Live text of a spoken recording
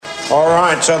All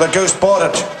right, so the goose bought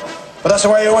it. But that's the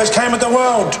way he always came at the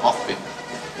world. Off it.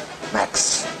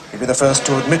 Max, you'd be the first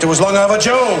to admit it was long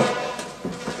overdue.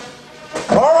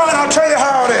 All right, I'll tell you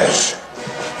how it is.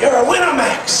 You're a winner,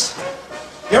 Max.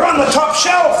 You're on the top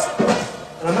shelf.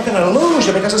 And I'm not going to lose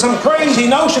you because of some crazy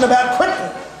notion about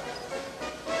quitting.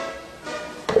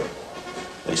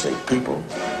 They say people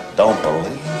don't believe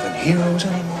in heroes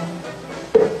anymore.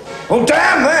 Well,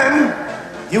 damn them.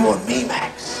 You and me,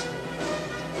 Max.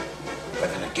 We're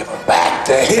going to give them back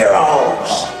to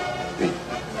heroes.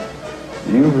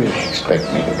 You really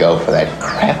expect me to go for that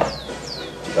crap?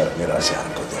 You gotta admit, I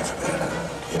sound good there for a minute,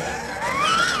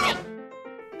 huh?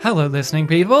 Hello, listening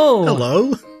people.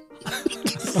 Hello.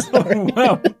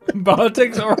 Well,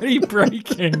 Bartek's already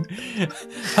breaking.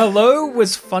 Hello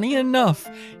was funny enough.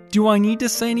 Do I need to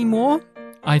say any more?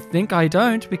 I think I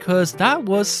don't, because that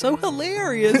was so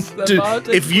hilarious. that Dude,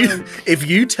 Bartek if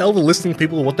you tell the listening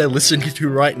people what they're listening to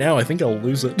right now, I think I'll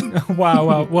lose it.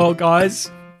 Wow. Well,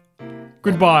 guys,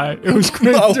 goodbye. It was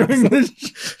great doing this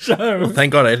show.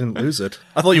 Thank God I didn't lose it.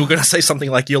 I thought you were going to say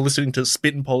something like, you're listening to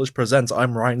Spit and Polish Presents.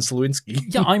 I'm Ryan Slawinski.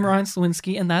 Yeah, I'm Ryan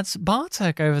Slawinski, and that's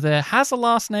Bartek over there. Has a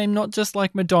last name, not just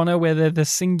like Madonna, where they're the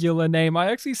singular name. I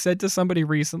actually said to somebody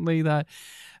recently that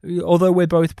although we're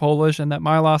both Polish and that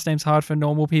my last name's hard for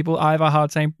normal people, I have a hard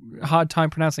time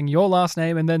pronouncing your last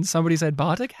name. And then somebody said,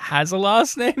 Bartek has a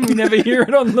last name? We never hear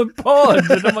it on the pod.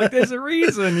 And I'm like, there's a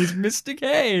reason. He's Mr.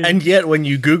 K. And yet, when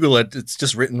you Google it, it's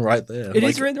just written right there. It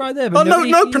is written right there. But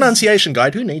no pronunciation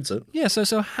guide. Who needs it? Yeah,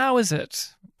 so how is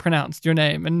it pronounced, your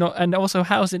name? And also,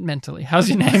 how is it mentally? How's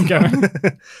your name going?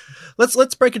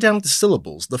 Let's break it down into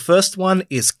syllables. The first one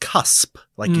is cusp,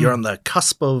 like you're on the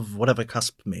cusp of whatever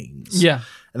cusp means. Yeah.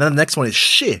 And then the next one is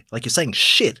shit, like you're saying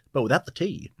shit, but without the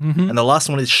T. Mm-hmm. And the last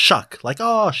one is shuck, like,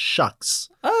 oh, shucks.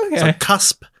 Okay. So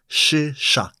cusp,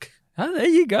 shuck. Oh, there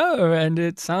you go. And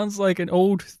it sounds like an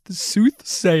old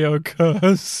soothsayer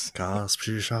curse. Cusp,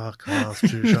 shuck, cusp,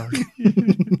 shuck.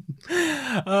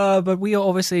 But we are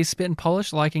obviously spitting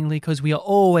Polish, likingly, because we are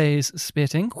always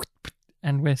spitting.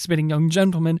 And we're spitting young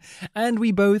gentlemen, and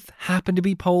we both happen to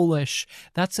be Polish.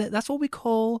 That's it. That's what we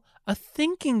call a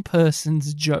thinking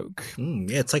person's joke.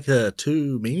 Yeah, it's like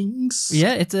two meanings.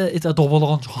 Yeah, it's a double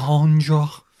entendre,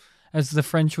 as the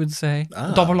French would say.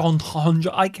 Double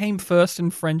entendre. I came first in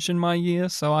French in my year,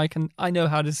 so I know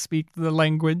how to speak the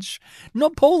language.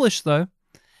 Not Polish though.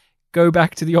 Go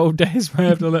back to the old days where I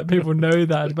have to let people know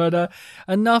that. But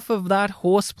enough of that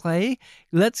horseplay.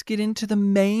 Let's get into the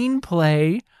main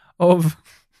play of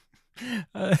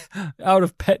out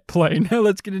of pet play. Now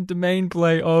let's get into main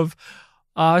play of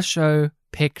our show,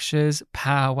 Pictures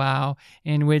Powwow,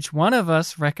 in which one of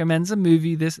us recommends a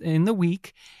movie in the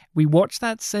week. We watch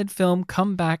that said film,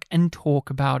 come back and talk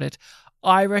about it.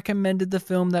 I recommended the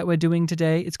film that we're doing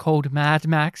today. It's called Mad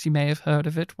Max. You may have heard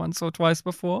of it once or twice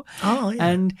before. Oh, yeah.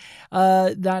 And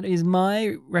that is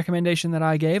my recommendation that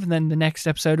I gave. And then the next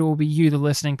episode will be you, the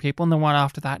listening people. And the one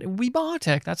after that, it will be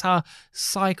Bartek. That's our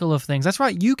cycle of things. That's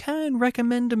right. You can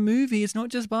recommend a movie. It's not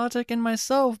just Bartek and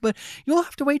myself, but you'll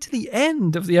have to wait to the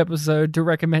end of the episode to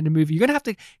recommend a movie. You're going to have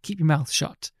to keep your mouth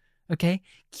shut. Okay?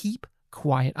 Keep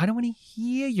quiet. I don't want to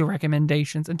hear your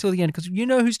recommendations until the end, because you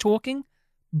know who's talking?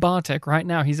 Bartek right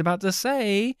now. He's about to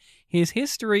say his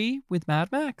history with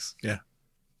Mad Max. Yeah.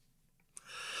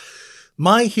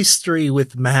 My history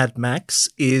with Mad Max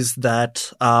is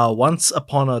that once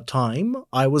upon a time,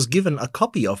 I was given a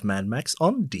copy of Mad Max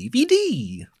on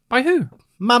DVD. By who?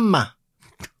 Mama.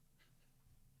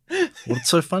 What's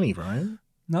so funny, Brian?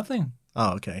 Nothing.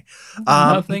 Oh, okay.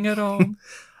 Nothing at all.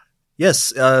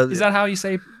 Yes. Is that how you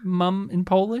say mum in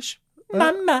Polish?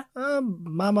 Mama.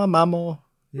 Mama, mamo.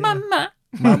 Yeah. Mama.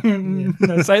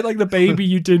 No, say it like the baby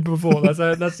you did before.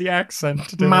 That's the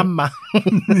accent. Mama.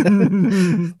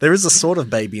 There is a sort of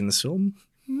baby in this film.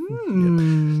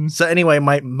 Yep. So anyway,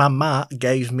 my mama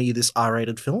gave me this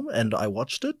R-rated film, and I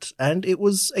watched it, and it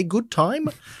was a good time.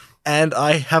 And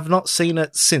I have not seen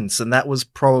it since, and that was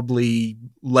probably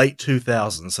late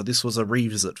 2000s. So this was a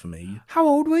revisit for me. How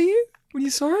old were you when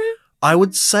you saw it? I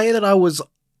would say that I was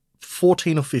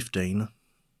 14 or 15.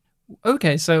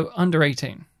 Okay, so under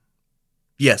 18.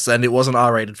 Yes, and it was an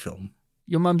R-rated film.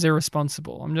 Your mum's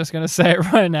irresponsible. I'm just going to say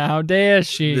it right now. How dare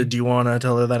she? Do you want to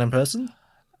tell her that in person?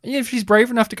 Yeah, if she's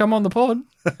brave enough to come on the pod.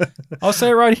 I'll say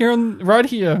it right here. Right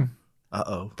here.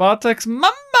 Uh-oh. Bartek's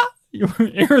mama You're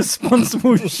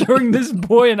irresponsible showing this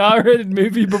boy an R-rated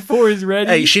movie before he's ready.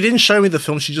 Hey, she didn't show me the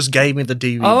film. She just gave me the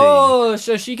DVD. Oh,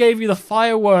 so she gave you the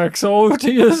fireworks all to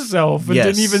yourself and Yes.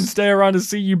 didn't even stay around to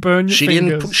see you burn your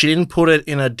fingers. She didn't put it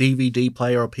in a DVD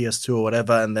player or PS2 or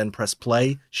whatever and then press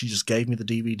play. She just gave me the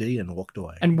DVD and walked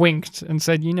away. And winked and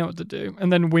said, you know what to do.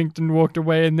 And then winked and walked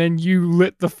away. And then you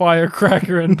lit the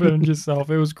firecracker and burned yourself.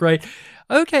 It was great.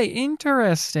 Okay,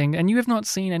 interesting. And you have not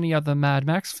seen any other Mad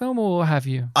Max film, or have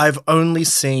you? I've only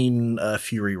seen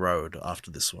Fury Road after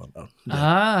this one. Oh,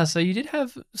 yeah. So you did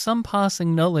have some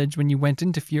passing knowledge when you went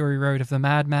into Fury Road of the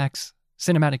Mad Max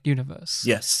cinematic universe.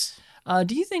 Yes.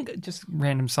 Do you think, just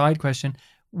random side question,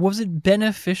 was it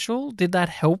beneficial? Did that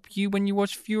help you when you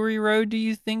watched Fury Road, do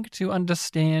you think, to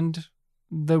understand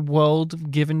the world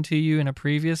given to you in a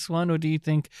previous one? Or do you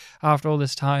think after all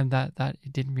this time that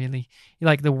it didn't really,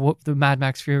 like the Mad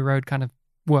Max Fury Road kind of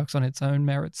works on its own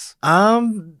merits?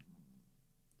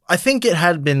 I think it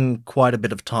had been quite a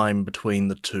bit of time between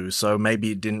the two, so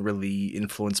maybe it didn't really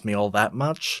influence me all that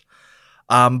much.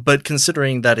 But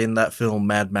considering that in that film,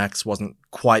 Mad Max wasn't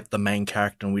quite the main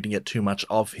character and we didn't get too much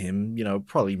of him,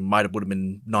 probably would have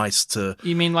been nice to...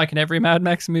 You mean like in every Mad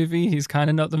Max movie, he's kind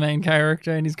of not the main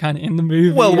character and he's kind of in the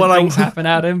movie Well, and when things happen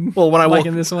at him, Well, when I like walk,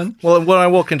 in this one? Well, when I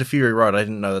walk into Fury Road, I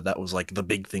didn't know that was like the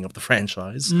big thing of the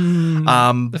franchise.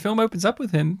 The film opens up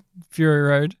with him, Fury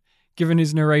Road, given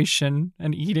his narration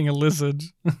and eating a lizard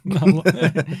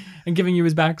and giving you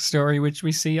his backstory, which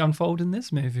we see unfold in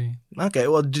this movie. Okay,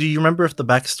 well, do you remember if the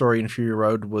backstory in Fury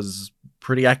Road was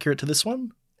pretty accurate to this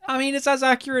one? I mean, it's as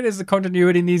accurate as the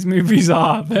continuity in these movies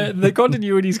are. The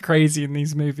continuity's crazy in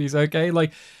these movies, okay?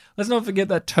 Like, let's not forget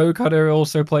that Toe Cutter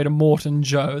also played a Morton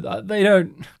Joe.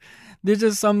 There's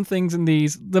just some things in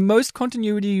these. The most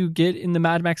continuity you get in the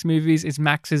Mad Max movies is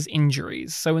Max's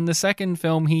injuries. So in the second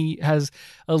film, he has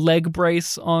a leg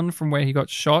brace on from where he got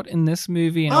shot in this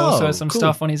movie, and also some cool.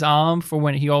 stuff on his arm for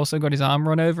when he also got his arm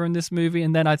run over in this movie.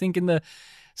 And then I think in the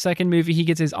second movie, he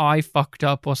gets his eye fucked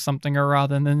up or something or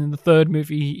other. And then in the third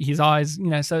movie, his eyes,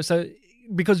 so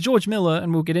because George Miller,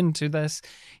 and we'll get into this,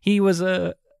 he was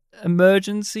a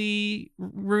emergency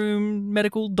room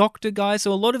medical doctor guy.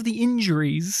 So a lot of the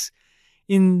injuries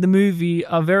in the movie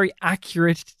are very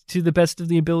accurate to the best of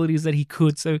the abilities that he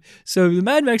could. So the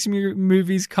Mad Max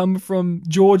movies come from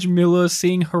George Miller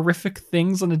seeing horrific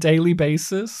things on a daily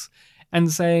basis and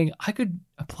saying, I could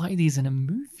apply these in a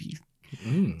movie.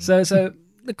 So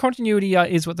the continuity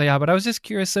is what they are, but I was just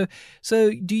curious.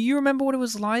 So do you remember what it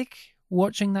was like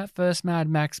watching that first Mad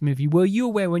Max movie? Were you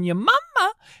aware when your mama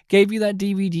gave you that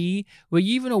DVD? Were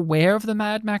you even aware of the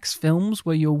Mad Max films?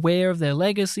 Were you aware of their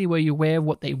legacy? Were you aware of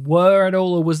what they were at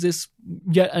all? Or was this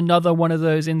yet another one of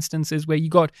those instances where you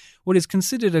got what is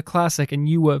considered a classic and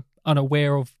you were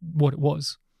unaware of what it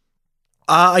was?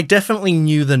 I definitely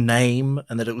knew the name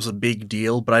and that it was a big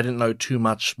deal, but I didn't know too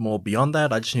much more beyond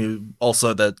that. I just knew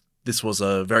also that this was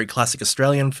a very classic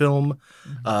Australian film,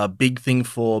 big thing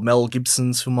for Mel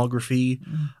Gibson's filmography.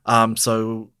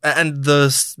 So, and the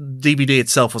DVD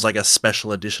itself was like a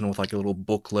special edition with like a little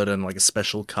booklet and like a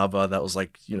special cover that was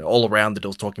like, all around it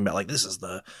was talking about like, this is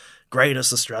the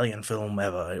greatest Australian film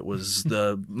ever. It was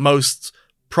the most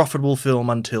profitable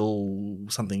film until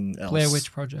something else. Blair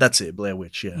Witch Project. That's it, Blair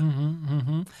Witch,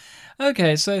 yeah.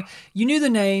 Okay, so you knew the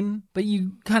name, but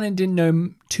you kind of didn't know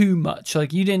too much.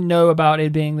 Like, you didn't know about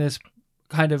it being this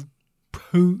kind of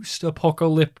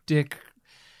post-apocalyptic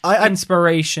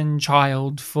inspiration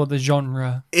child for the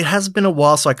genre. It has been a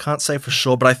while, so I can't say for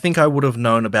sure, but I think I would have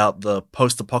known about the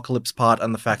post-apocalypse part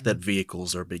and the fact that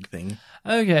vehicles are a big thing.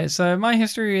 Okay, so my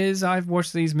history is I've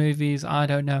watched these movies, I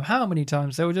don't know how many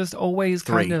times. They were just always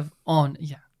 3. kind of on.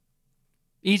 Yeah.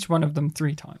 Each one of them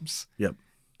 3 times. Yep.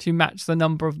 To match the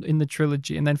number in the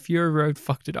trilogy, and then Fury Road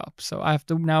fucked it up. So I have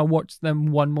to now watch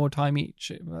them one more time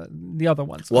each. The other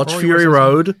ones. Watch Fury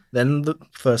Road, then the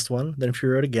first one, then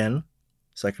Fury Road again,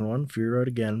 second one, Fury Road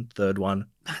again, third one.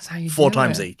 That's how you 4 do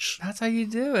times it. each. That's how you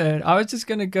do it. I was just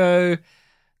gonna go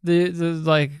the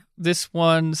like this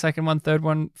one, second one, third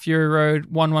one, Fury Road,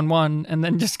 111, and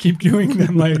then just keep doing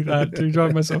them like that to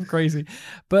drive myself crazy.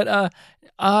 But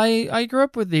I grew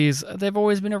up with these. They've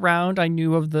always been around. I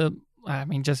knew of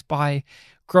just by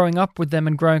growing up with them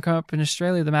and growing up in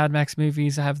Australia, the Mad Max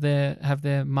movies have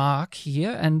their mark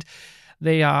here, and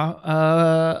they are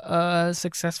a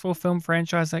successful film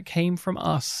franchise that came from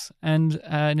us, and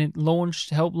it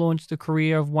helped launch the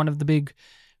career of one of the big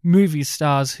movie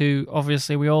stars who,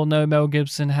 obviously, we all know Mel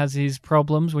Gibson has his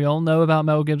problems. We all know about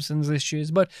Mel Gibson's issues,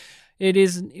 but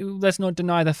let's not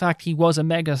deny the fact he was a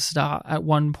megastar at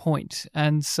one point,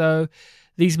 and so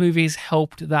these movies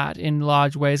helped that in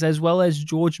large ways, as well as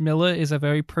George Miller is a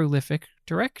very prolific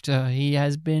director. He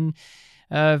has been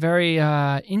a very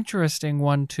interesting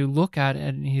one to look at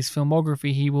in his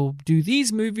filmography. He will do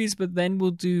these movies, but then will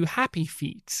do Happy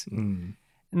Feet.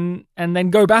 And then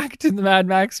go back to the Mad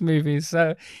Max movies.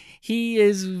 So he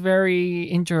is very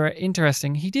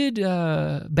interesting. He did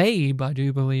Babe, I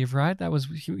do believe, right? That was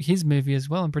his movie as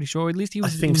well, I'm pretty sure. At least he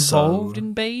was involved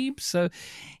in Babe. So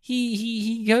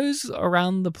he goes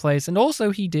around the place. And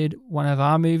also he did one of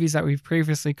our movies that we've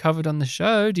previously covered on the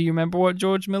show. Do you remember what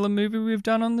George Miller movie we've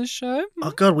done on this show?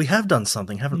 Oh, God, we have done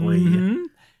something, haven't we?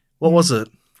 What was it?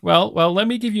 Well, let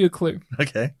me give you a clue.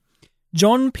 Okay.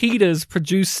 John Peters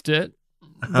produced it.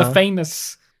 The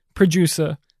famous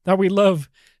producer that we love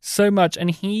so much.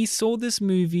 And he saw this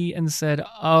movie and said,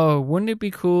 oh, wouldn't it be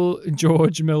cool,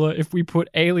 George Miller, if we put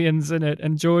aliens in it?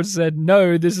 And George said,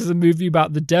 no, this is a movie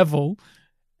about the devil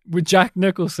with Jack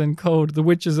Nicholson called The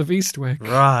Witches of Eastwick.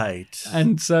 Right.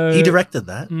 And so... he directed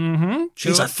that? Mm-hmm.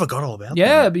 Jeez, I forgot all about that.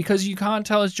 Yeah, because you can't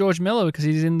tell it's George Miller because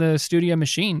he's in the studio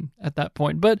machine at that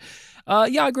point. But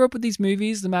I grew up with these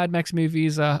movies. The Mad Max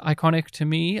movies are iconic to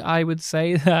me. I would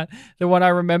say that the one I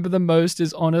remember the most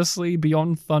is honestly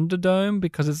Beyond Thunderdome,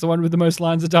 because it's the one with the most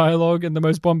lines of dialogue and the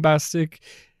most bombastic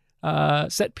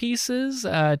set pieces.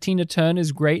 Tina Turner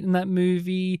is great in that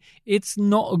movie. It's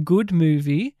not a good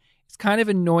movie. It's kind of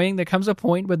annoying. There comes a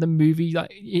point where the movie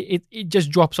it just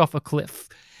drops off a cliff.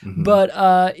 Mm-hmm. But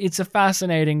it's a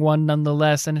fascinating one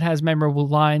nonetheless, and it has memorable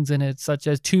lines in it, such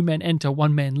as 2 men enter,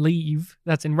 1 man leave.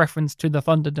 That's in reference to the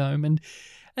Thunderdome,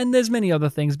 and there's many other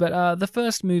things. But the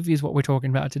first movie is what we're talking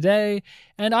about today,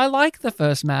 and I like the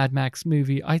first Mad Max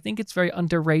movie. I think it's very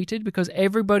underrated because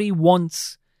everybody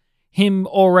wants him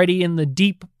already in the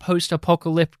deep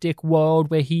post-apocalyptic world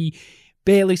where he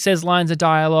barely says lines of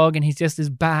dialogue and he's just this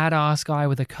badass guy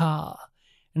with a car.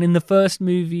 And in the first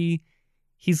movie,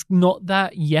 he's not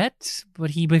that yet, but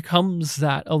he becomes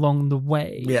that along the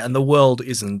way. Yeah, and the world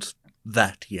isn't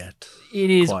that yet.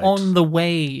 It is quite. On the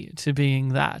way to being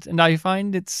that. And I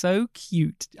find it so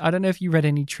cute. I don't know if you read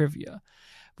any trivia,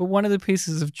 but one of the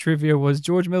pieces of trivia was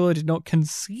George Miller did not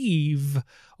conceive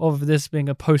of this being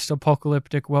a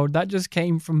post-apocalyptic world. That just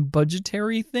came from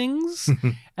budgetary things.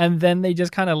 And then they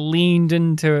just kind of leaned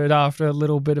into it after a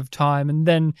little bit of time. And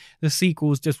then the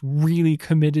sequels just really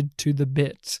committed to the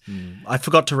bit. I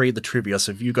forgot to read the trivia,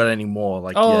 so if you got any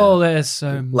more, there's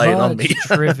so lay it on much me.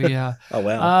 trivia. Oh,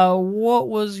 wow. What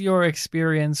was your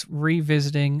experience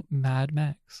revisiting Mad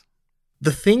Max?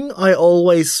 The thing I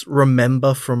always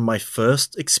remember from my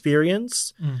first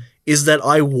experience is that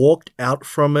I walked out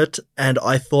from it and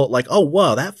I thought like, oh,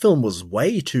 wow, that film was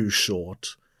way too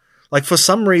short. Like, for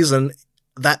some reason,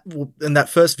 in that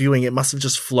first viewing, it must have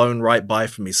just flown right by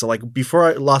for me. So, like,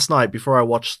 last night, before I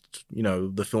watched,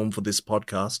 the film for this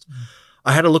podcast,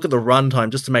 I had a look at the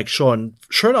runtime just to make sure, and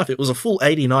sure enough, it was a full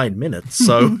 89 minutes.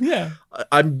 So yeah.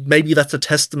 Maybe that's a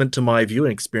testament to my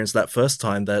viewing experience that first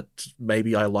time, that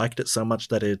maybe I liked it so much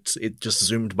that it just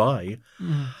zoomed by.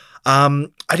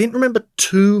 I didn't remember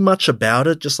too much about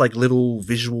it, just like little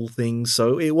visual things.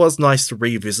 So it was nice to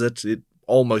revisit. It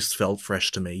almost felt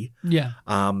fresh to me. Yeah.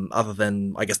 Other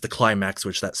than, I guess, the climax,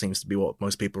 which that seems to be what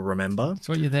most people remember. That's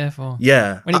what you're there for.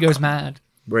 Yeah. When he goes mad.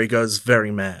 Where he goes very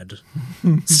mad.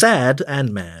 Sad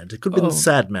and mad. It could have been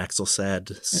Sad Max or Sad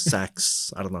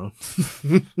Sax. I don't know.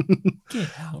 Get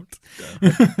out.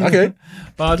 Okay.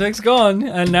 Bartek's gone,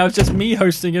 and now it's just me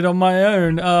hosting it on my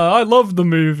own. I love the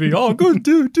movie. Oh, good.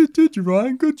 Did you,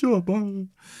 Ryan? Good job.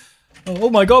 Oh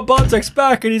my God, Bartek's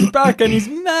back, and he's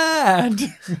mad.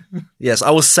 Yes,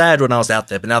 I was sad when I was out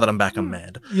there, but now that I'm back, I'm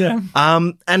mad. Yeah.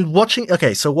 And watching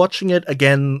it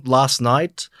again last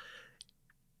night,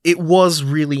 it was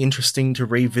really interesting to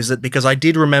revisit because I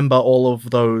did remember all of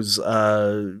those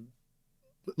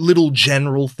little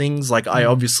general things. Like, I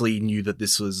obviously knew that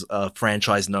this was a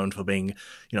franchise known for being,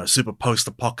 super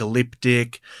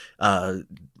post-apocalyptic,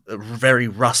 very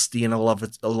rusty in a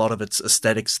lot of its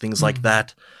aesthetics, things like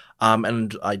that.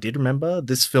 And I did remember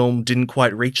this film didn't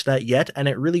quite reach that yet, and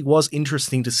it really was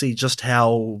interesting to see just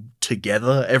how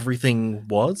together everything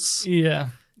was. Yeah.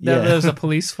 Yeah. There was a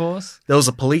police force. There was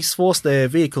a police force. Their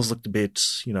vehicles looked a bit,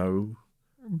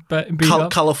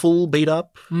 colourful, beat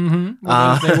up. Mm-hmm.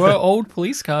 Well, they were old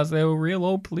police cars. They were real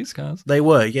old police cars. They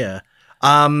were, yeah.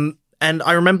 And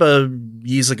I remember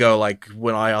years ago, like,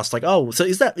 when I asked, like, oh, so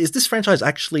is this franchise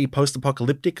actually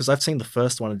post-apocalyptic? Because I've seen the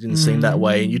first one. It didn't seem that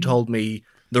way. And you told me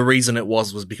the reason it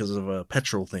was because of a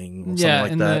petrol thing or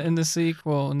something like that. In the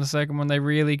sequel, in the second one, they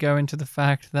really go into the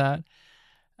fact that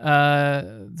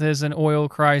there's an oil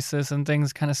crisis and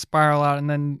things kind of spiral out, and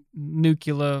then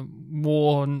nuclear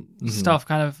war and stuff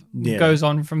kind of goes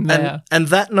on from there. And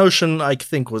that notion, I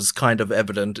think, was kind of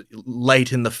evident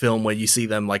late in the film where you see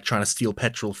them like trying to steal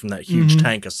petrol from that huge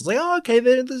tanker. So it's like, oh, okay,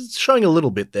 they're showing a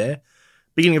little bit there.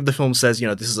 Beginning of the film says,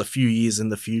 this is a few years in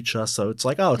the future. So it's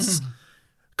like, oh, it's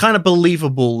kind of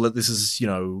believable that this is,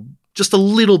 just a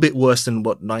little bit worse than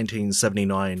what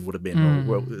 1979 would have been.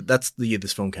 Or, that's the year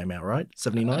this film came out, right?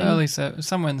 79?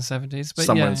 Somewhere in the 70s. But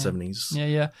somewhere in the 70s.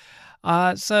 Yeah.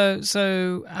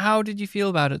 So how did you feel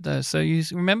about it, though? So you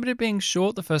remembered it being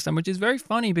short the first time, which is very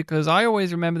funny because I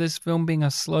always remember this film being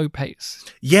a slow pace.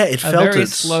 Yeah, it felt very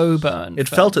slow burn. It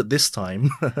felt it this time.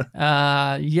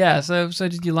 So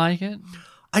did you like it?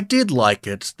 I did like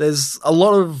it. There's a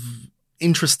lot of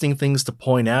interesting things to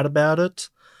point out about it.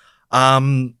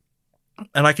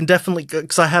 And I can definitely,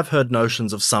 because I have heard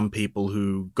notions of some people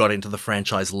who got into the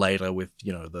franchise later with,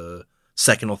 the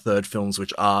second or third films,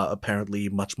 which are apparently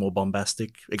much more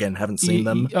bombastic. Again, haven't seen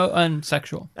them. And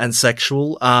sexual.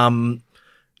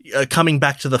 Coming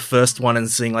back to the first one and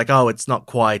seeing like, oh, it's not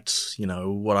quite,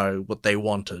 what they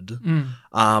wanted.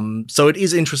 So it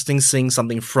is interesting seeing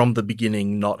something from the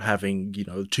beginning not having,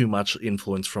 too much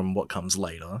influence from what comes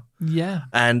later. Yeah.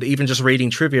 And even just reading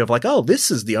trivia of like, oh,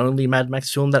 this is the only Mad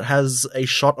Max film that has a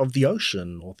shot of the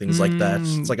ocean or things like that.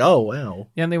 It's like, oh, wow.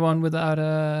 The only one without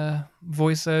a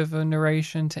voiceover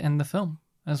narration to end the film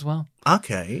as well.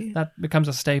 Okay. That becomes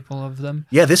a staple of them.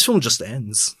 Yeah, this film just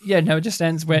ends. Yeah, no, it just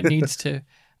ends where it needs to.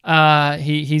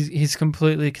 He's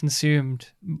completely consumed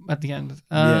at the end.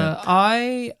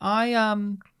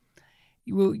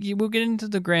 We'll get into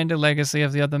the grander legacy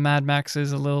of the other Mad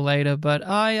Maxes a little later, but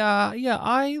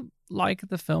I like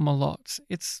the film a lot.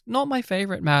 It's not my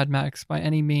favorite Mad Max by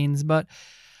any means, but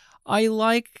I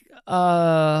like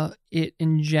it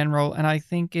in general, and I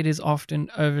think it is often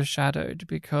overshadowed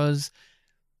because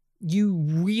you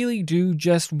really do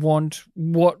just want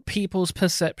what people's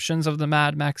perceptions of the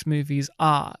Mad Max movies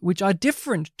are, which are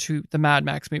different to the Mad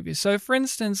Max movies. So, for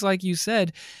instance, like you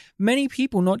said, many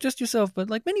people, not just yourself,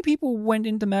 but like many people went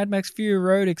into Mad Max Fury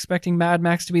Road expecting Mad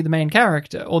Max to be the main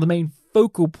character or the main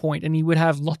focal point, and he would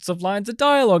have lots of lines of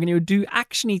dialogue and he would do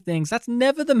actiony things. That's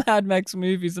never the Mad Max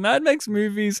movies. The Mad Max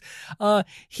movies, in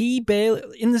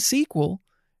the sequel,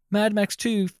 Mad Max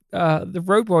 2, the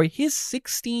Road Warrior, he has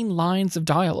 16 lines of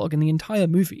dialogue in the entire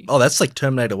movie. Oh, that's like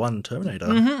Terminator 1,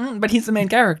 Terminator. But he's the main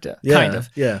character, kind of.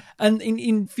 Yeah. And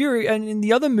in Fury, and in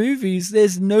the other movies,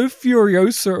 there's no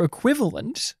Furiosa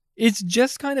equivalent. It's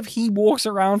just kind of he walks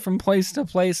around from place to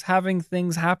place having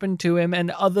things happen to him and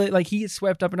he gets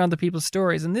swept up in other people's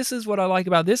stories. And this is what I like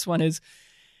about this one is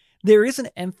there is an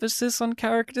emphasis on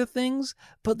character things,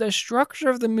 but the structure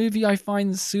of the movie I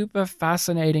find super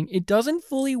fascinating. It doesn't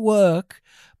fully work,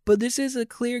 but this is a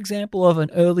clear example of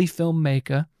an early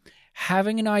filmmaker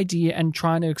having an idea and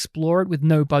trying to explore it with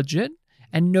no budget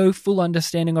and no full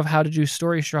understanding of how to do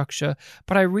story structure.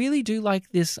 But I really do like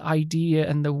this idea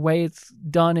and the way it's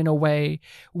done in a way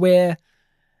where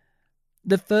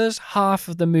the first half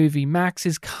of the movie, Max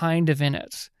is kind of in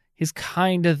it. He's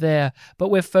kind of there,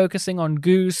 but we're focusing on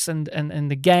Goose and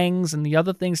the gangs and the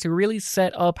other things to really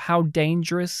set up how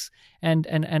dangerous and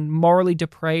morally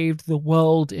depraved the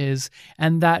world is.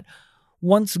 And that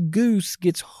once Goose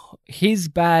gets his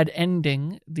bad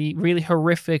ending, the really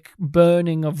horrific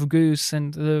burning of Goose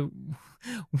and the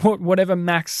whatever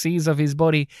Max sees of his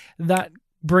body, that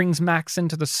brings Max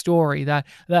into the story. That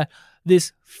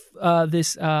this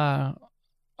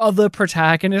other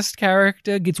protagonist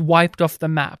character gets wiped off the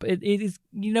map. It is,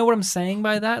 you know what I'm saying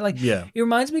by that? Like, yeah. It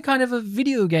reminds me kind of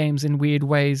video games in weird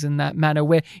ways in that manner,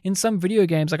 where in some video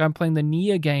games, like I'm playing the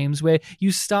Nier games, where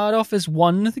you start off as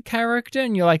one character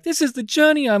and you're like, this is the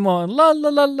journey I'm on, la la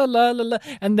la la la la la,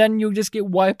 and then you'll just get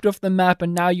wiped off the map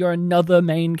and now you're another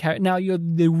main character. Now you're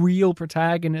the real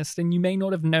protagonist and you may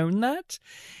not have known that.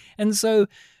 And so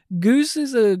Goose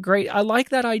is I like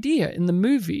that idea in the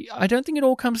movie. I don't think it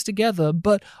all comes together,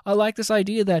 but I like this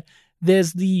idea that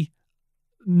there's the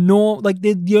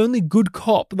only good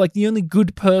cop, like the only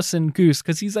good person, Goose,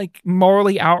 because he's like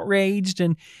morally outraged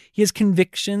and he has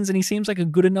convictions and he seems like a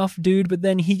good enough dude, but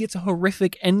then he gets a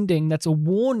horrific ending that's a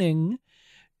warning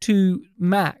to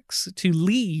Max to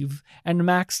leave, and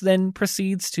Max then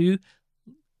proceeds to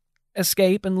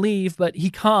escape and leave, but he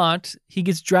can't. He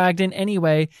gets dragged in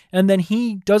anyway, and then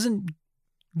he doesn't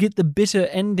get the bitter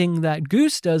ending that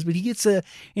Goose does, but he gets in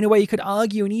a way you could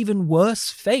argue, an even worse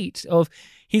fate of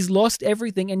he's lost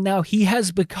everything and now he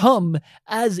has become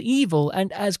as evil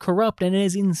and as corrupt and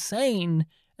as insane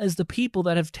as the people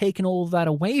that have taken all of that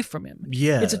away from him.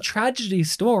 Yeah. It's a tragedy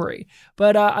story.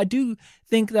 But I do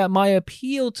think that my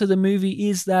appeal to the movie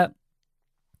is that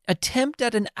attempt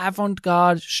at an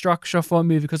avant-garde structure for a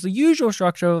movie, because the usual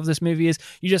structure of this movie is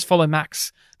you just follow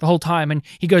Max the whole time, and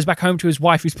he goes back home to his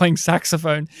wife who's playing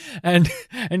saxophone, and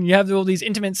you have all these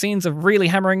intimate scenes of really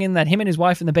hammering in that him and his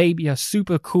wife and the baby are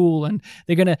super cool, and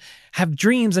they're gonna have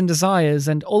dreams and desires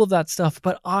and all of that stuff.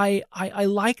 But I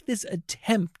like this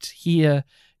attempt here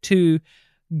to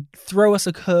throw us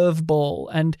a curveball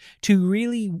and to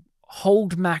really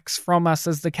hold Max from us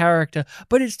as the character,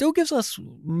 but it still gives us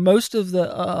most of the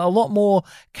a lot more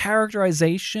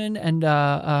characterization and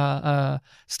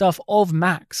stuff of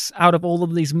Max out of all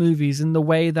of these movies in the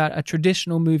way that a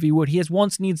traditional movie would. He has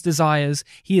wants, needs, desires.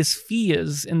 He has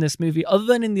fears in this movie, other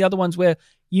than in the other ones where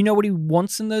you know what he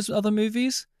wants in those other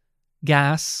movies?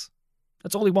 Gas.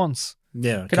 That's all he wants.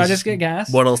 Yeah. Can I just get gas?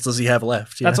 What else does he have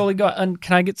left? That's all he got. And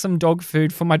can I get some dog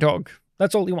food for my dog?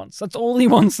 That's all he wants. That's all he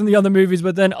wants in the other movies,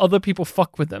 but then other people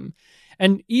fuck with him.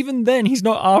 And even then, he's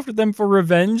not after them for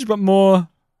revenge, but more,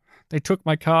 they took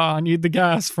my car, I need the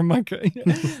gas from my car.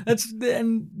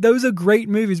 And those are great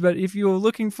movies, but if you're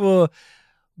looking for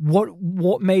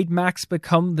what made Max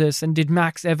become this, and did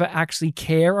Max ever actually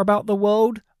care about the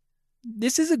world,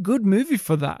 this is a good movie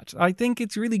for that. I think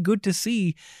it's really good to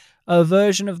see a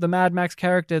version of the Mad Max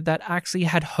character that actually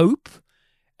had hope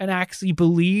and actually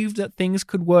believed that things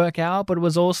could work out, but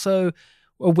was also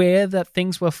aware that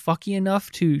things were fucky enough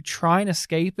to try and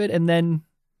escape it. And then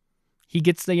he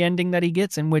gets the ending that he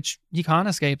gets, in which you can't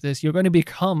escape this. You're going to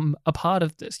become a part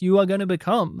of this. You are going to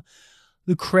become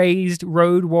the crazed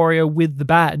road warrior with the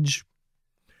badge,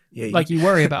 like you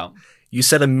worry about. You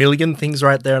said a million things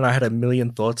right there, and I had a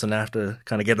million thoughts, and I have to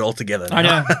kind of get it all together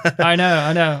now. I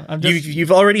know.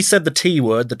 You've already said the T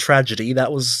word, the tragedy. That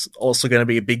was also going to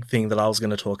be a big thing that I was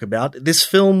going to talk about. This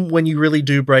film, when you really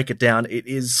do break it down, it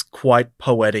is quite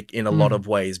poetic in a lot of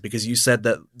ways, because you said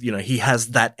that, you know, he has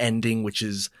that ending, which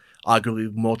is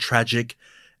arguably more tragic.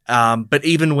 But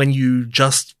even when you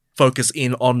just focus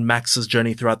in on Max's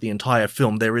journey throughout the entire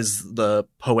film, there is the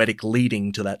poetic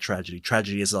leading to that tragedy.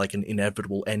 Tragedy is like an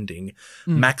inevitable ending.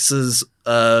 Max's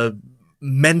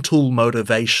mental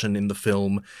motivation in the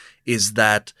film is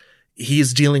that he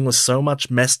is dealing with so much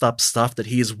messed up stuff that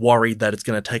he is worried that it's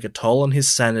going to take a toll on his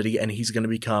sanity, and he's going to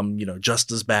become, you know,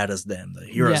 just as bad as them. The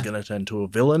hero is going to turn into a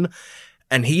villain,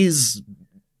 and he's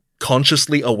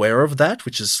consciously aware of that,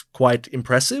 which is quite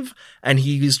impressive, and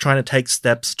he is trying to take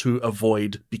steps to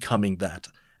avoid becoming that.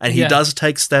 And he does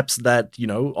take steps that, you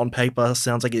know, on paper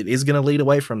sounds like it is going to lead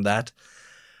away from that,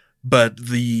 but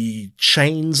the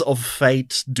chains of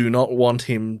fate do not want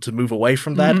him to move away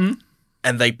from that,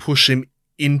 and they push him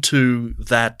into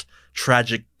that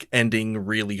tragic ending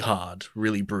really hard,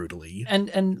 really brutally.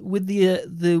 And with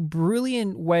the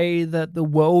brilliant way that the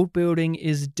world building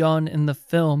is done in the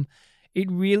film, it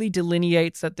really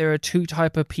delineates that there are two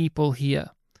types of people here: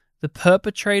 the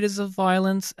perpetrators of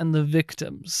violence and the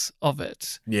victims of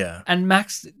it. Yeah. And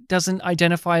Max doesn't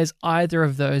identify as either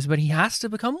of those, but he has to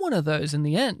become one of those in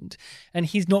the end. And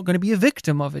he's not going to be a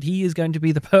victim of it. He is going to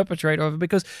be the perpetrator of it,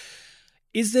 because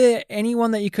is there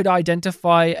anyone that you could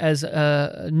identify as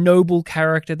a noble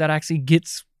character that actually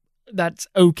gets that's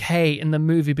okay in the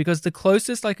movie? Because the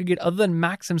closest I could get, other than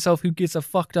Max himself, who gets a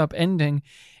fucked up ending,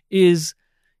 is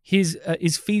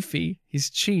Fifi, his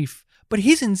chief, but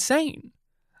he's insane.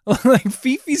 Like,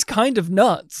 Fifi's kind of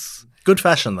nuts. Good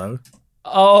fashion, though.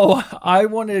 Oh, I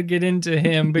want to get into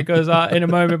him because in a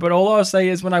moment, but all I'll say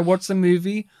is when I watched the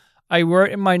movie, I wrote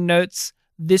in my notes,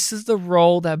 this is the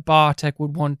role that Bartek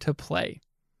would want to play.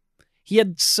 He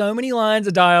had so many lines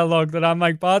of dialogue that I'm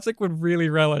like, Bartek would really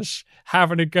relish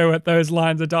having to go at those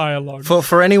lines of dialogue.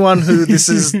 For anyone who this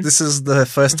is the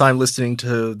first time listening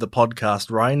to the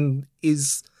podcast, Ryan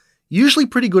is usually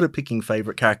pretty good at picking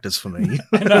favorite characters for me.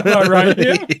 I know, right?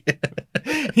 Yeah.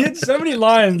 He had so many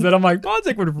lines that I'm like,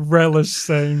 Bartek would relish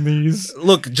saying these.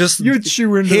 Look, just you'd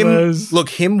chew into those. Look,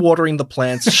 him watering the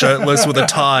plants shirtless with a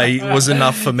tie was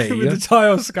enough for me. With a tie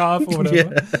or scarf or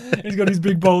whatever. Yeah. He's got his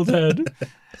big bald head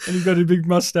and he's got his big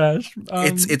mustache.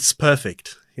 It's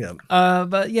perfect. Yeah.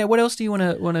 But yeah, what else do you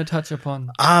want to touch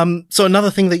upon? So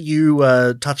another thing that you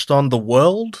touched on, the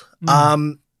world.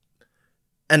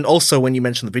 And also when you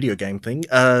mentioned the video game thing,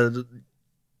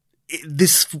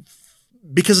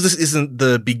 because this isn't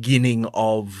the beginning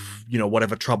of, you know,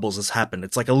 whatever troubles has happened,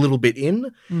 it's like a little bit in.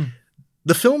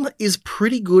 The film is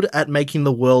pretty good at making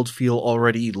the world feel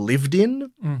already lived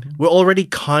in. We're already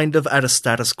kind of at a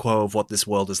status quo of what this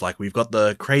world is like. We've got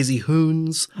the crazy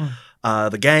hoons.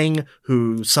 the gang,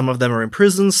 who some of them are in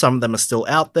prison, some of them are still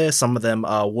out there, some of them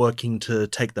are working to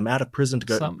take them out of prison to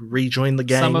go rejoin the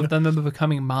gang. Some of them are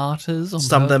becoming martyrs on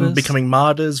Some purpose. of them becoming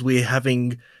martyrs. We're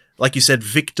having, like you said,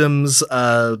 victims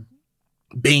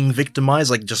being victimized,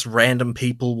 like just random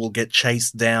people will get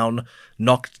chased down,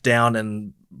 knocked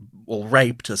down, or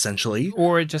raped, essentially.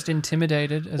 Or just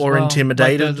intimidated as or well.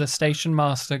 intimidated. Like the station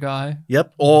master guy.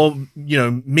 Yep. Or,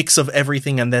 mix of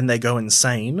everything and then they go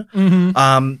insane.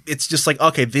 Mm-hmm. It's just like,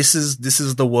 okay, this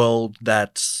is the world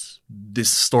that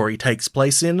this story takes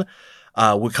place in.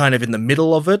 We're kind of in the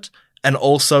middle of it. And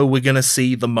also we're going to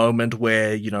see the moment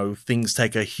where, things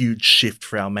take a huge shift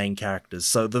for our main characters.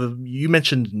 So you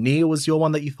mentioned Nier was your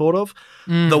one that you thought of.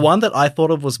 The one that I thought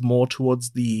of was more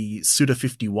towards the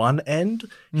Suda51 end.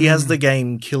 He has the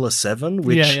game Killer 7,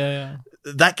 which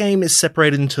that game is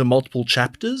separated into multiple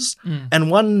chapters.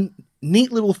 And one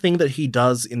neat little thing that he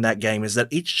does in that game is that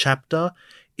each chapter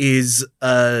is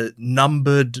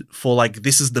numbered for, like,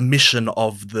 this is the mission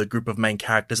of the group of main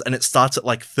characters, and it starts at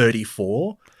like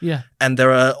 34. Yeah. And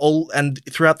and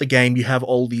throughout the game you have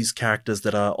all these characters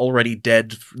that are already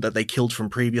dead, that they killed from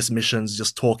previous missions,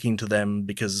 just talking to them,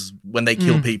 because when they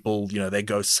kill people, their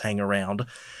ghosts hang around.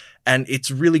 And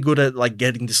it's really good at, like,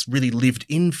 getting this really lived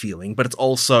in feeling, but it's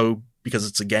also, because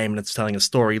it's a game and it's telling a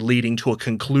story, leading to a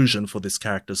conclusion for this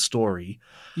character's story.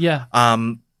 Yeah.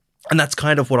 And that's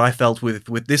kind of what I felt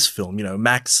with this film.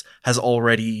 Max has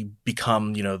already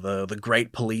become, the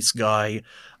great police guy.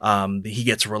 He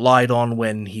gets relied on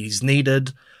when he's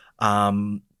needed.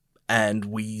 And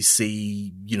we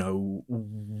see,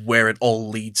 where it all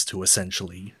leads to,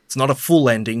 essentially. It's not a full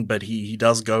ending, but he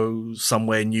does go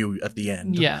somewhere new at the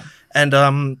end. Yeah.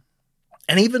 And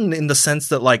even in the sense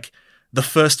that, like, the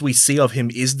first we see of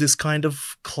him is this kind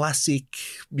of classic,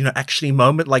 actiony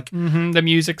moment. Like, the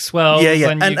music swells,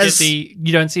 and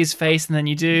you don't see his face, and then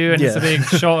you do, and it's a big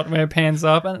shot where it pans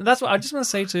up, and that's what I just want to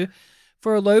say too.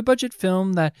 For a low budget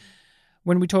film, that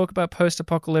when we talk about post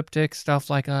apocalyptic stuff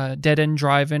like Dead End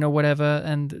Drive-In or whatever,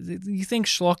 and you think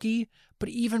schlocky, but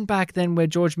even back then, where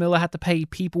George Miller had to pay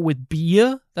people with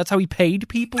beer, that's how he paid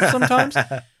people sometimes.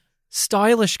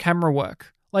 Stylish camera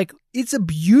work. Like, it's a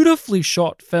beautifully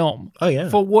shot film. Oh, yeah.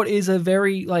 For what is a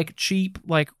very, like, cheap,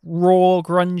 like, raw,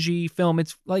 grungy film.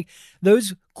 It's like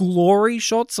those glory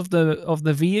shots of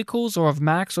the vehicles, or of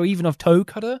Max, or even of Toe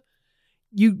Cutter.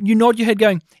 You nod your head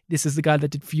going, this is the guy that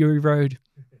did Fury Road.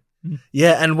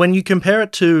 Yeah, and when you compare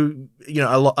it to,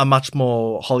 a much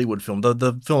more Hollywood film,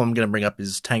 the film I'm going to bring up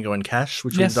is Tango and Cash,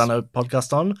 which we've done a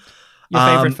podcast on. Your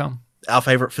favorite film. Our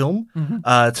favorite film.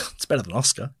 It's better than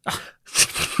Oscar.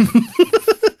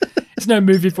 It's no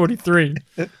movie 43.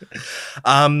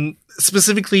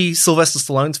 Specifically, Sylvester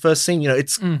Stallone's first scene,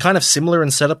 it's kind of similar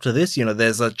in setup to this.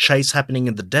 There's a chase happening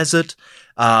in the desert.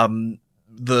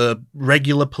 The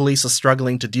regular police are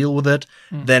struggling to deal with it.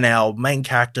 Then our main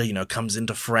character, comes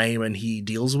into frame and he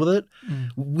deals with it.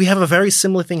 We have a very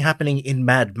similar thing happening in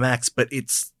Mad Max, but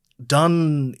it's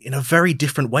done in a very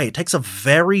different way. It takes a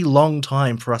very long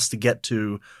time for us to get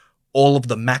to all of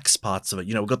the Max parts of it.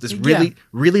 We've got this really,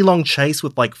 really long chase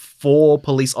with like 4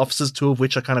 police officers, 2 of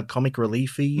which are kind of comic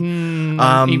relief-y.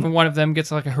 Even one of them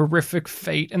gets like a horrific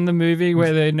fate in the movie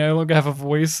where they no longer have a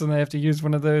voice and they have to use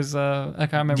one of those, I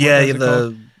can't remember what those are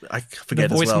called. I forget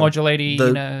the voice as well. modulating,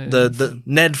 the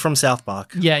Ned from South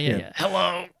Park. Yeah.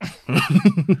 Hello.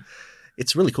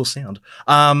 It's a really cool sound.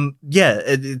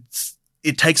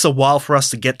 It takes a while for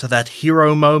us to get to that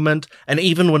hero moment. And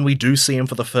even when we do see him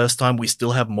for the first time, we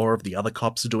still have more of the other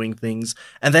cops doing things.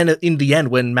 And then in the end,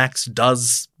 when Max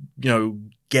does,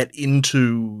 get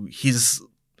into his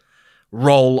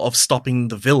role of stopping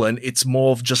the villain, it's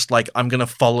more of just like, I'm going to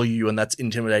follow you, and that's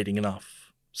intimidating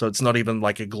enough. So it's not even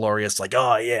like a glorious, like,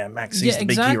 oh yeah, Max, he's the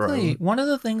big hero. One of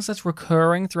the things that's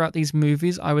recurring throughout these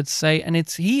movies, I would say, and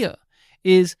it's here,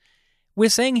 is we're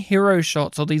saying hero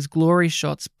shots or these glory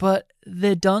shots, but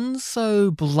they're done so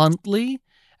bluntly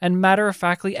and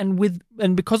matter-of-factly, and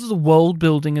because of the world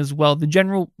building as well. The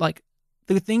general, like,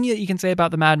 the thing that you can say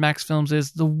about the Mad Max films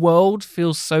is the world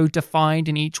feels so defined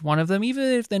in each one of them, even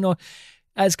if they're not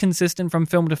as consistent from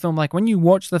film to film. Like, when you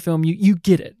watch the film, you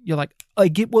get it. You're like, I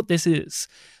get what this is,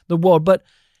 the world. But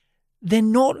they're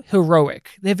not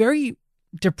heroic. They're very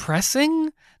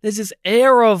depressing. There's this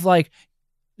air of, like,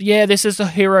 yeah, this is a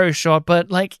hero shot, but,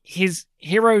 like, his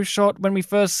hero shot when we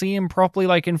first see him properly,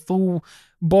 like, in full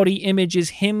body image, is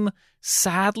him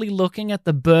sadly looking at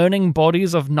the burning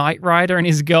bodies of Knight Rider and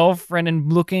his girlfriend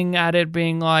and looking at it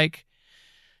being like,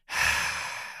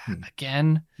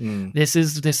 again, this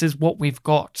is what we've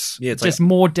got. Yeah, it's just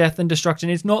more death and destruction.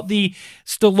 It's not the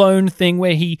Stallone thing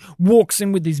where he walks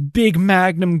in with his big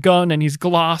Magnum gun and his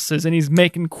glasses and he's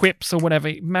making quips or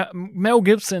whatever. Mel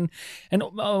Gibson and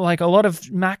like a lot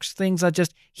of Max things are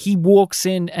just he walks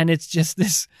in and it's just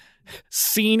this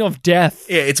scene of death.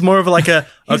 Yeah, it's more of like a...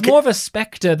 He's more of a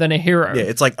specter than a hero. Yeah,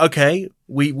 it's like, okay,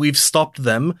 we've stopped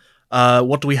them.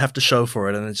 What do we have to show for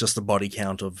it? And it's just a body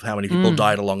count of how many people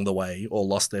died along the way or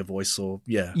lost their voice or,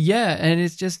 yeah. Yeah, and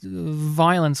it's just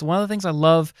violence. One of the things I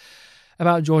love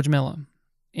about George Miller,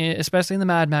 especially in the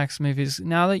Mad Max movies,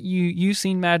 now that you've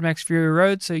seen Mad Max Fury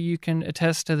Road, so you can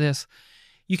attest to this,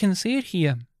 you can see it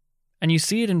here. And you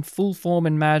see it in full form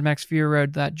in Mad Max Fury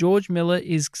Road that George Miller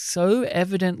is so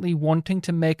evidently wanting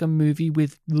to make a movie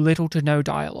with little to no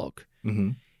dialogue.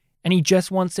 Mm-hmm. And he just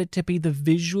wants it to be the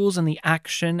visuals and the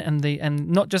action and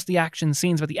not just the action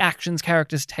scenes, but the actions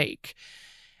characters take.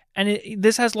 And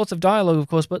this has lots of dialogue, of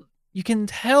course, but you can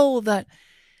tell that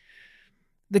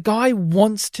the guy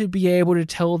wants to be able to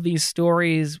tell these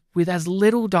stories with as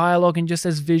little dialogue and just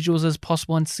as visuals as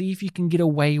possible and see if you can get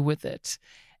away with it.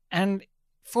 And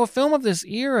for a film of this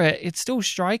era, it's still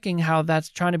striking how that's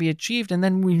trying to be achieved. And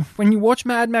then when you watch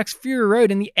Mad Max Fury Road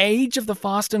in the age of the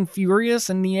Fast and Furious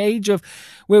and the age of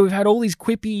where we've had all these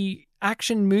quippy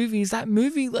action movies, that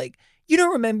movie, like, you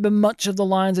don't remember much of the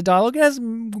lines of dialogue. It has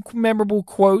memorable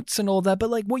quotes and all that, but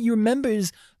like what you remember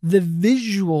is the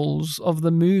visuals of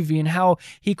the movie and how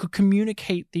he could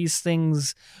communicate these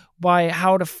things by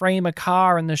how to frame a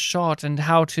car in the shot and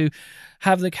how to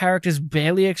have the characters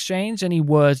barely exchange any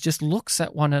words, just looks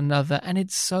at one another. And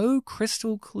it's so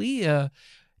crystal clear,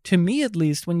 to me at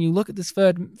least, when you look at this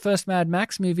first Mad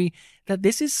Max movie, that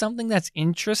this is something that's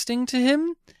interesting to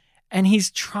him. And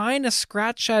he's trying to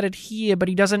scratch at it here, but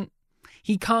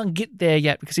he can't get there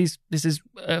yet because this is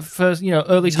first,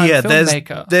 early time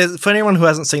filmmaker. There's for anyone who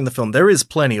hasn't seen the film, there is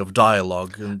plenty of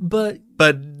dialogue, but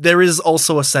there is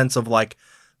also a sense of like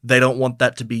they don't want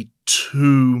that to be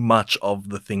too much of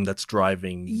the thing that's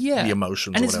driving the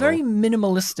emotions. And or it's whatever. very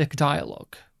minimalistic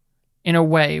dialogue in a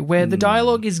way where the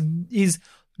dialogue is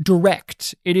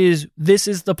direct. It is, this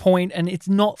is the point, and it's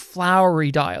not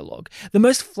flowery dialogue. The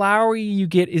most flowery you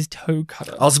get is Toe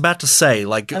Cutter. I was about to say,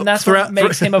 like, and that's what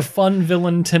makes him a fun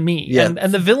villain to me. Yeah.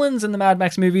 And the villains in the Mad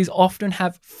Max movies often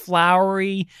have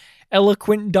flowery,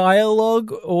 eloquent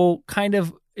dialogue, or kind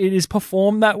of it is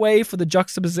performed that way for the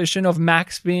juxtaposition of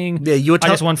Max being, I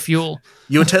just want fuel.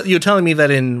 You were telling me that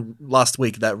in last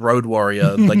week that Road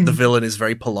Warrior, like the villain is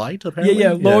very polite, apparently.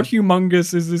 Yeah. Lord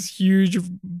Humongous is this huge,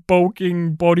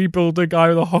 bulking bodybuilder guy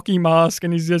with a hockey mask,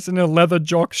 and he's just in a leather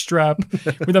jock strap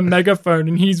with a megaphone,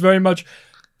 and he's very much,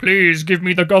 please give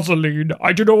me the gasoline.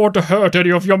 I do not want to hurt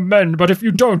any of your men, but if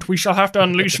you don't, we shall have to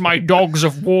unleash my dogs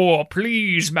of war.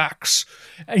 Please, Max.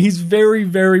 And he's very,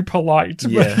 very polite,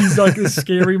 but he's like this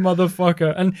scary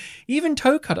motherfucker. And even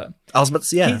Toe Cutter. I was about to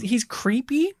say, He's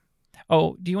creepy.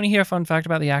 Oh, do you want to hear a fun fact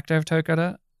about the actor of Toe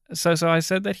Cutter? So I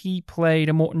said that he played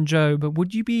Immortan Joe, but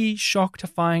would you be shocked to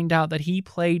find out that he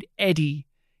played Eddie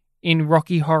in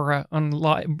Rocky Horror on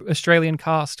Australian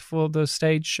cast for the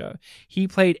stage show? He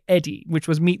played Eddie, which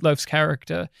was Meatloaf's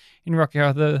character in Rocky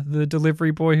Horror, the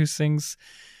delivery boy who sings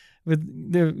with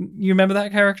you remember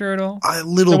that character at all? A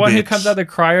little bit. The one who comes out of the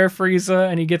cryo freezer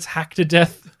and he gets hacked to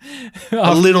death.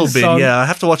 A little bit, yeah. I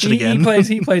have to watch it again.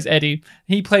 He plays Eddie.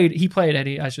 He played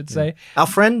Eddie, I should say. Our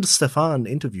friend Stefan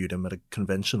interviewed him at a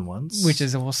convention once, which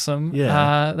is awesome.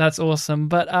 Yeah, that's awesome.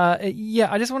 But I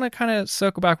just want to kind of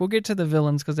circle back. We'll get to the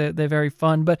villains because they're very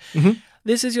fun. But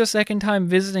this is your second time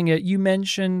visiting it. You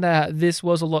mentioned that this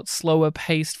was a lot slower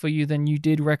paced for you than you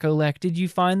did recollect. Did you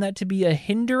find that to be a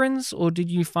hindrance, or did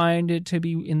you find it to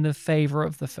be in the favor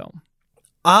of the film?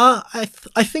 I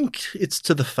think it's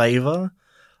to the favor.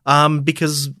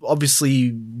 Because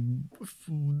obviously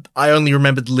I only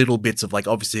remembered little bits of, like,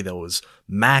 obviously there was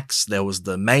Max, there was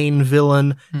the main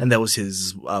villain, and there was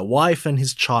his wife and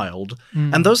his child.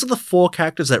 And those are the four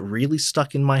characters that really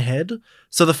stuck in my head.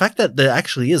 So the fact that there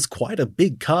actually is quite a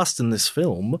big cast in this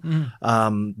film,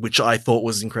 which I thought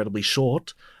was incredibly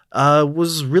short,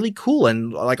 was really cool.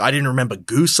 And like, I didn't remember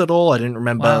Goose at all. I didn't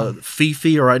remember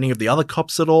Fifi or any of the other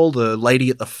cops at all. The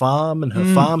lady at the farm and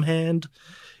her farmhand.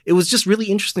 It was just really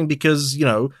interesting because,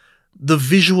 the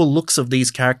visual looks of these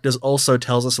characters also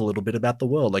tells us a little bit about the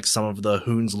world. Like, some of the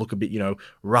Hoons look a bit,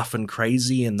 rough and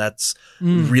crazy, and that's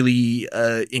really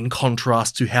in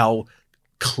contrast to how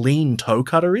clean Toe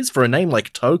Cutter is for a name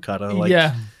like Toe Cutter.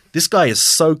 Like, this guy is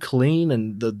so clean,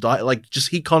 and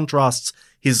he contrasts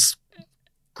his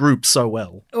group so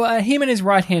well. Well, him and his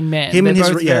right-hand man. Him they're and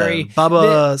his both very,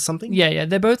 Bubba something. Yeah.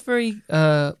 They're both very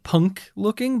punk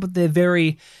looking, but they're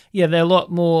very they're a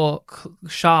lot more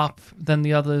sharp than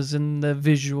the others in the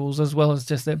visuals as well as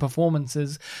just their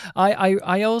performances.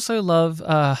 I also love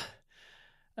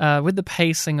with the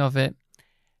pacing of it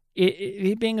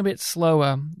being a bit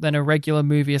slower than a regular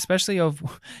movie, especially of.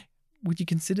 Would you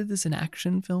consider this an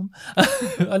action film?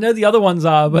 I know the other ones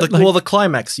are, but the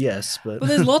climax, yes, but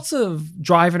there's lots of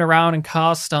driving around and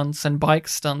car stunts and bike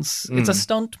stunts. It's a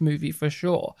stunt movie for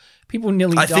sure. People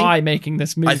nearly die making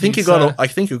this movie. I think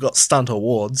you got stunt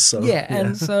awards. So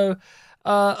and so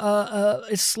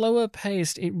it's slower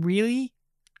paced. It really,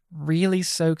 really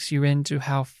soaks you into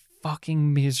how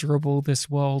fucking miserable this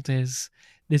world is.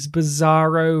 This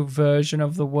bizarro version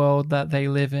of the world that they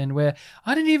live in, where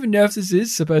I don't even know if this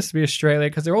is supposed to be Australia,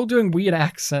 because they're all doing weird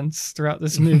accents throughout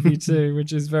this movie too,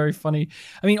 which is very funny.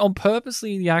 I mean, on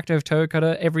purposely, the actor of Toe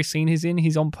Cutter, every scene he's in,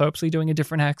 he's on purposely doing a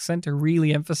different accent to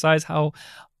really emphasize how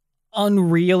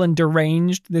unreal and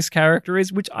deranged this character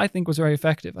is, which I think was very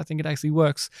effective. I think it actually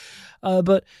works.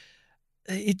 But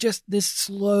it just, this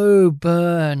slow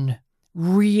burn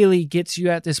really gets you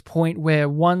at this point where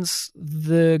once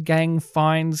the gang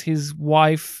finds his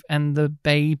wife and the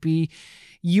baby,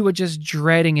 you are just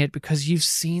dreading it because you've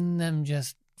seen them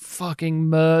just fucking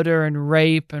murder and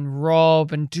rape and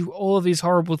rob and do all of these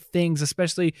horrible things,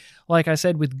 especially, like I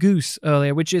said, with Goose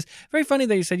earlier, which is very funny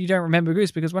that you said you don't remember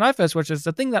Goose, because when I first watched this,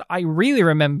 the thing that I really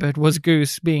remembered was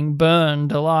Goose being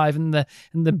burned alive and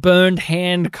the burned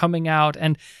hand coming out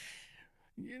and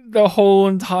the whole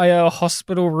entire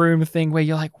hospital room thing where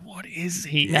you're like, what is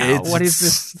he now? What is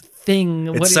this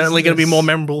thing? It's certainly going to be more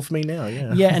memorable for me now,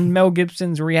 yeah. Yeah, and Mel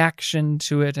Gibson's reaction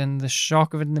to it and the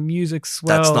shock of it and the music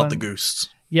swell. That's not the Goose.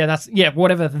 Yeah,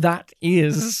 whatever that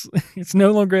is. It's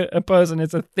no longer a person,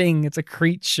 it's a thing, it's a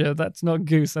creature. That's not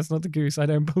Goose. That's not the Goose. I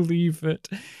don't believe it.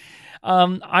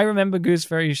 I remember Goose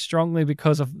very strongly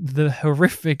because of the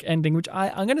horrific ending, which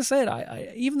I'm going to say it.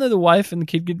 I even though the wife and the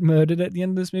kid get murdered at the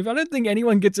end of this movie, I don't think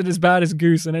anyone gets it as bad as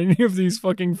Goose in any of these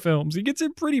fucking films. He gets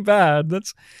it pretty bad.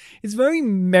 It's very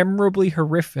memorably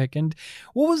horrific. And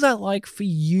what was that like for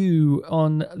you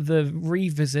on the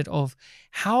revisit of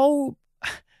how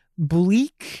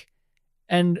bleak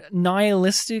and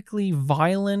nihilistically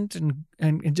violent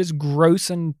and just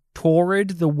gross and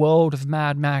torrid the world of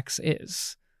Mad Max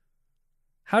is?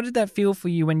 How did that feel for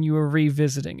you when you were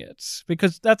revisiting it?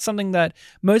 Because that's something that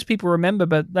most people remember,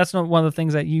 but that's not one of the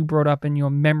things that you brought up in your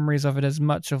memories of it as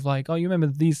much of like, oh, you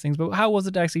remember these things. But how was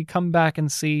it to actually come back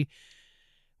and see?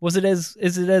 Is it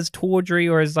as tawdry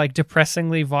or as like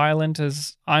depressingly violent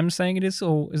as I'm saying it is,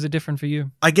 or is it different for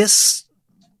you? I guess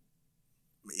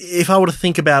if I were to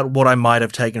think about what I might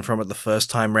have taken from it the first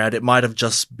time round, it might have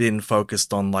just been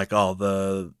focused on like, oh,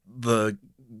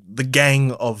 the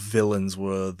gang of villains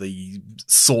were the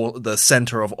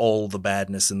center of all the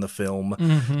badness in the film.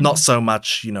 Mm-hmm. Not so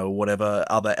much, whatever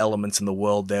other elements in the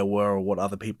world there were or what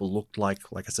other people looked like.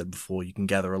 Like I said before, you can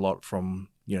gather a lot from,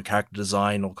 character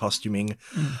design or costuming.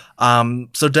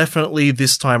 So definitely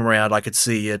this time around, I could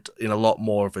see it in a lot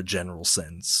more of a general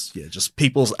sense. Yeah, just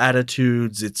people's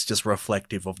attitudes. It's just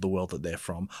reflective of the world that they're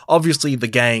from. Obviously, the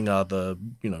gang are the,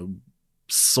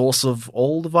 source of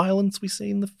all the violence we see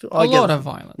in the film. A lot of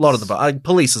violence. A lot of the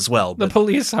police as well. The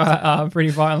police are pretty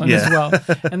violent as well.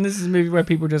 And this is a movie where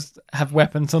people just have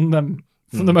weapons on them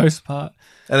for the most part.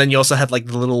 And then you also had like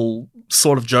the little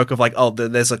sort of joke of like, oh,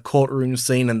 there's a courtroom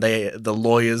scene and the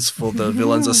lawyers for the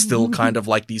villains are still kind of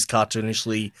like these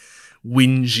cartoonishly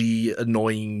whingy,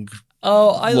 annoying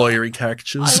lawyery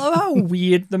caricatures. I love how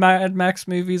weird the Mad Max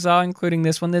movies are, including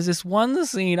this one. There's this one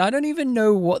scene, I don't even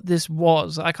know what this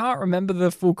was. I can't remember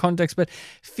the full context, but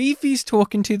Fifi's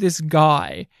talking to this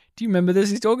guy. Do you remember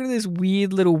this? He's talking to this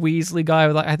weird little Weasley guy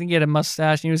with, like, I think he had a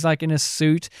mustache and he was like in a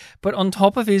suit, but on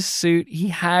top of his suit, he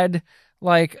had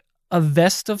like a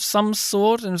vest of some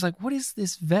sort, and it was like, what is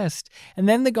this vest? And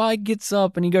then the guy gets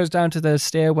up and he goes down to the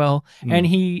stairwell and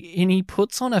he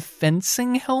puts on a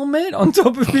fencing helmet on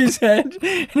top of his head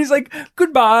and he's like,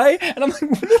 goodbye. And I'm like,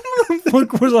 what the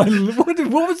fuck was what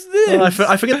was this? Well,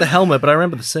 I forget the helmet, but I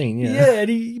remember the scene. Yeah,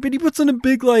 but he puts on a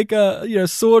big like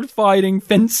sword fighting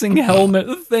fencing helmet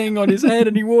thing on his head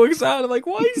and he walks out. I'm like,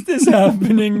 why is this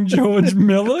happening, George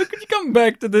Miller? Could you come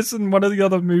back to this in one of the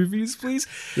other movies, please?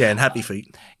 Yeah, and Happy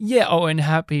Feet. Yeah, and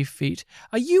Happy Feet.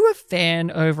 Are you a fan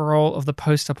overall of the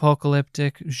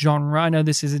post-apocalyptic genre? I know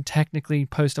this isn't technically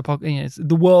post-apocalyptic.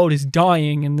 The world is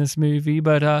dying in this movie,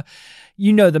 but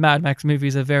the Mad Max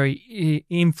movies are very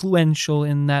influential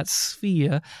in that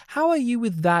sphere. How are you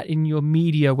with that in your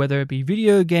media, whether it be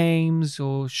video games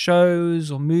or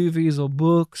shows or movies or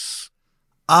books?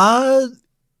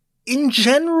 In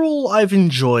general, I've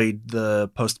enjoyed the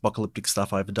post-apocalyptic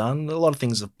stuff I've done. A lot of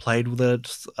things I've played with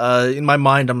it. In my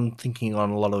mind, I'm thinking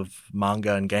on a lot of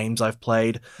manga and games I've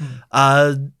played.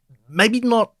 Maybe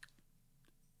not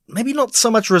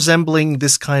so much resembling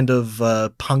this kind of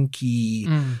punky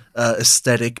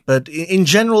aesthetic, but in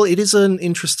general, it is an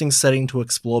interesting setting to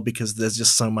explore because there's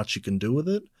just so much you can do with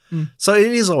it. So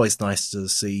it is always nice to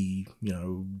see,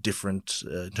 different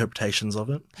interpretations of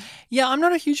it. Yeah, I'm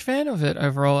not a huge fan of it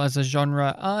overall as a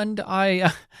genre, and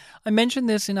I mentioned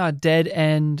this in our Dead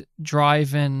End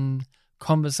Drive-In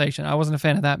conversation. I wasn't a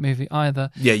fan of that movie either.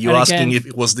 Yeah, you're asking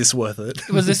if was this worth it?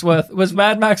 Was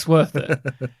Mad Max worth it?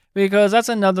 Because that's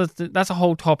that's a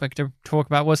whole topic to talk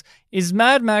about. Is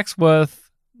Mad Max worth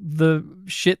the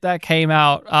shit that came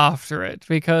out after it?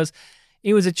 Because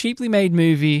it was a cheaply made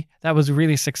movie that was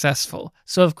really successful.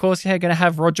 So, of course, you're going to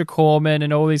have Roger Corman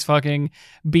and all these fucking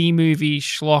B-movie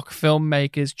schlock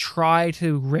filmmakers try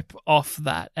to rip off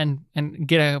that and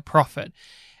get a profit.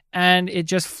 And it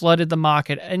just flooded the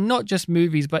market. And not just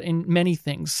movies, but in many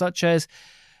things, such as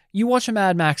you watch a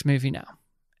Mad Max movie now.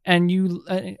 And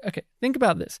okay, think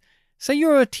about this. Say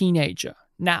you're a teenager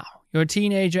now. You're a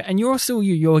teenager and you're still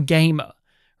you're a gamer.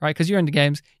 Right, because you're into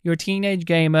games. You're a teenage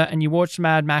gamer and you watch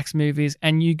Mad Max movies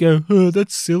and you go, oh,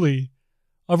 that's silly.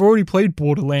 I've already played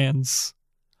Borderlands.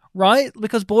 Right?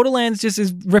 Because Borderlands just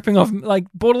is ripping off,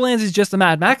 Borderlands is just the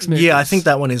Mad Max movies. Yeah, I think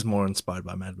that one is more inspired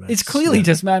by Mad Max. It's clearly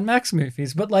just Mad Max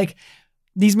movies. But,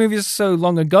 these movies are so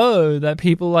long ago that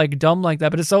people, dumb like that.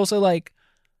 But it's also,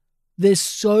 there's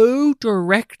so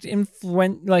direct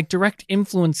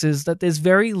influences that there's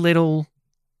very little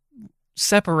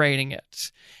separating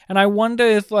it. And I wonder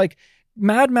if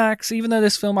Mad Max, even though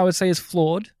this film I would say is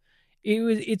flawed,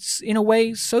 it's in a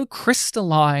way so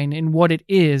crystalline in what it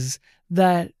is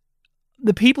that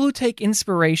the people who take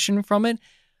inspiration from it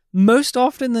most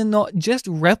often than not just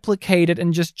replicate it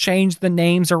and just change the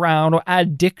names around or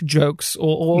add dick jokes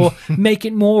or make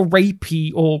it more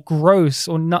rapey or gross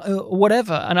or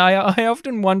whatever. And I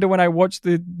often wonder when I watch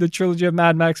the trilogy of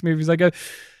Mad Max movies, I go,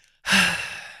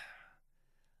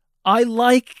 I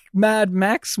like Mad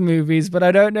Max movies, but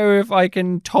I don't know if I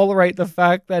can tolerate the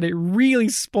fact that it really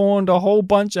spawned a whole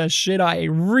bunch of shit I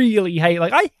really hate.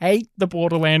 I hate the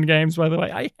Borderlands games, by the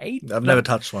way. I hate them. I've never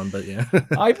touched one, but yeah.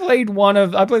 I played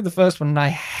the first one and I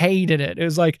hated it. It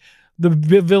was the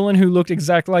villain who looked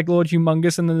exactly like Lord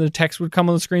Humongous, and then the text would come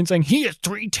on the screen saying, he has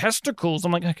 3 testicles.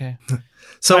 I'm like, okay.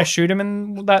 So can I shoot him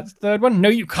in that third one? No,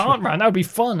 you can't, man. That would be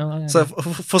fun. So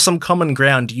for some common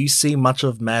ground, do you see much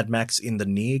of Mad Max in the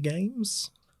Nier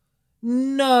games?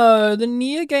 No, the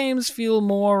Nier games feel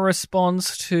more a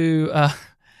response to,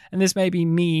 and this may be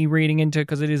me reading into it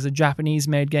because it is a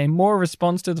Japanese-made game, more a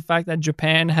response to the fact that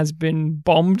Japan has been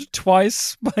bombed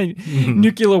twice by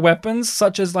nuclear weapons,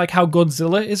 such as how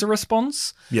Godzilla is a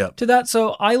response to that.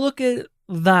 So I look at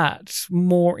that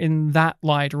more in that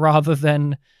light rather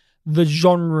than the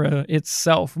genre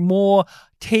itself, more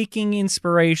taking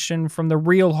inspiration from the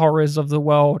real horrors of the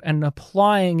world and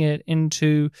applying it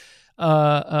into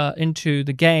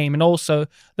the game. And also,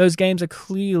 those games are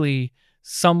clearly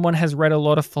someone has read a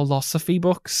lot of philosophy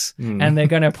books and they're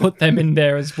going to put them in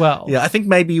there as well. Yeah, I think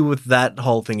maybe with that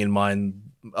whole thing in mind,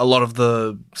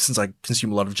 since I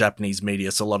consume a lot of Japanese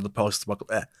media, so a lot of the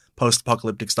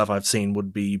post-apocalyptic stuff I've seen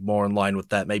would be more in line with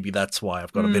that. Maybe that's why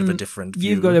I've got a bit of a different view.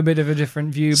 You've got a bit of a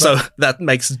different view. So that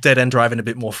makes Dead End Drive-In a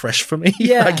bit more fresh for me,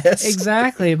 I guess.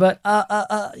 Exactly. But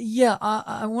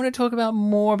I want to talk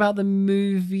more about the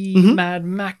movie Mad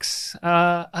Max.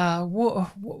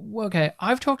 Okay,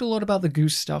 I've talked a lot about the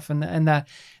Goose stuff and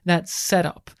that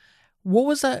setup. What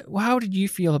was that? How did you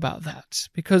feel about that?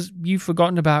 Because you've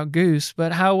forgotten about Goose,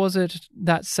 but how was it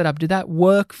that setup? Did that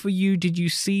work for you? Did you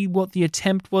see what the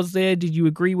attempt was there? Did you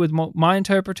agree with my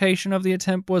interpretation of the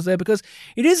attempt was there? Because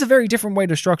it is a very different way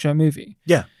to structure a movie.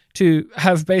 Yeah. To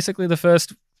have basically the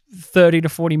first 30 to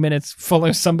 40 minutes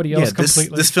follow somebody else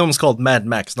completely. This film's called Mad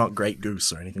Max, not Great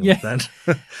Goose or anything like that.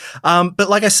 But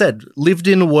like I said, lived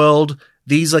in a world.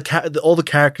 These are all the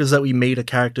characters that we meet are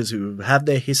characters who have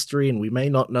their history, and we may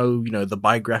not know, the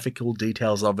biographical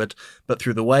details of it, but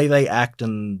through the way they act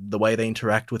and the way they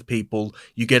interact with people,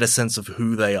 you get a sense of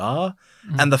who they are.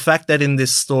 And the fact that in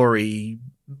this story,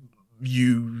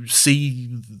 you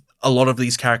see a lot of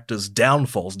these characters'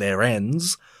 downfalls, their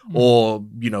ends, or,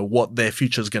 what their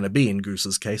future is going to be in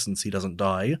Goose's case, since he doesn't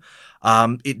die,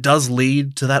 it does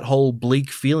lead to that whole bleak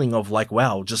feeling of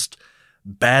wow, just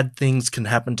bad things can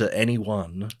happen to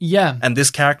anyone. Yeah. And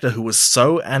this character who was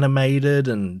so animated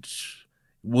and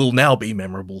will now be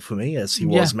memorable for me, as he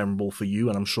was memorable for you,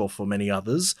 and I'm sure for many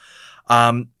others,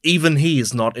 even he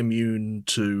is not immune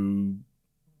to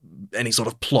any sort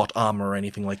of plot armor or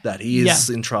anything like that. He is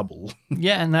in trouble.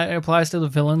 Yeah, and that applies to the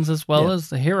villains as well as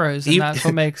the heroes, and that's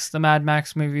what makes the Mad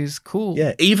Max movies cool.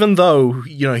 Yeah, even though,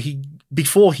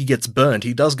 before he gets burned,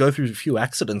 he does go through a few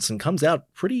accidents and comes out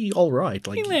pretty all right.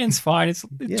 Like, he lands fine. It's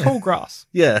tall grass.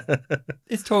 Yeah.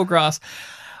 It's tall grass.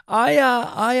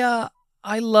 I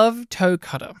love Toe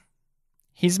Cutter.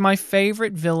 He's my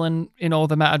favorite villain in all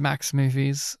the Mad Max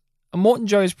movies. Morton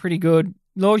Joe is pretty good.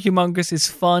 Lord Humongous is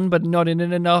fun, but not in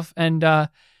it enough. And I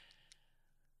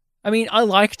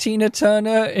like Tina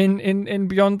Turner in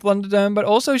Beyond Thunderdome, but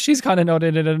also she's kind of not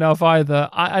in it enough either.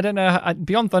 I don't know.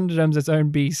 Beyond Thunderdome's its own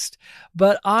beast,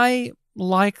 but I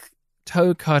like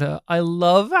Toe Cutter. I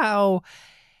love how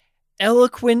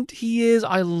eloquent he is.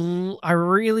 I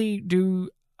really do.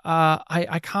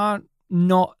 I can't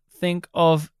not think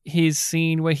of his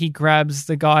scene where he grabs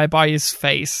the guy by his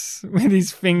face with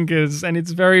his fingers, and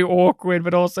it's very awkward,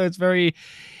 but also it's very,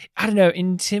 I don't know,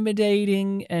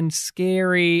 intimidating and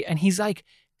scary, and he's like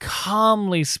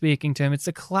calmly speaking to him. It's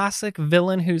a classic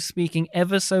villain who's speaking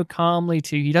ever so calmly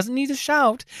to you. He doesn't need to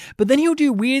shout, but then he'll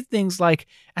do weird things like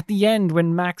at the end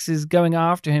when Max is going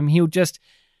after him, he'll just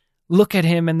look at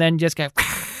him and then just go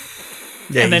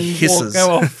and then go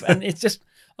off, and it's just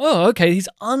oh, okay, he's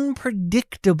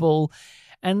unpredictable.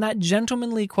 And that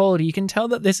gentlemanly quality, you can tell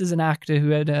that this is an actor who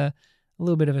had a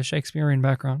little bit of a Shakespearean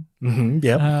background.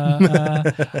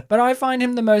 But I find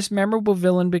him the most memorable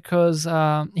villain because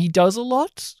he does a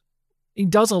lot. He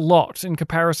does a lot in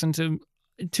comparison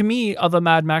to me, other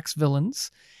Mad Max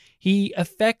villains. He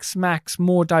affects Max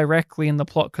more directly in the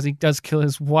plot because he does kill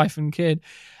his wife and kid.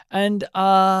 And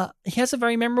he has a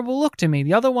very memorable look to me.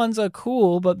 The other ones are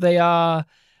cool, but they are...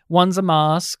 One's a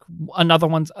mask, another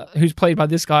one's who's played by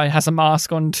this guy has a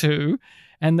mask on too,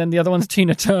 and then the other one's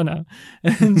Tina Turner.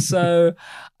 And so,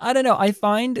 I don't know, I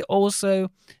find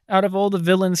also, out of all the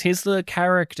villains, he's the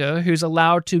character who's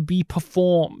allowed to be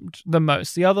performed the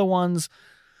most. The other ones,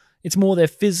 it's more their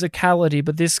physicality,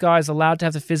 but this guy's allowed to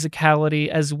have the physicality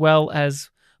as well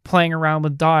as playing around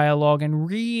with dialogue and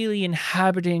really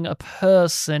inhabiting a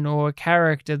person or a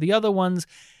character. The other ones...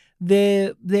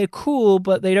 They're cool,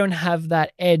 but they don't have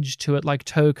that edge to it like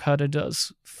Toe Cutter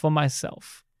does for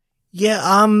myself.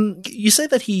 Yeah, you say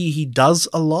that he does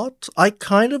a lot. I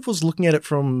kind of was looking at it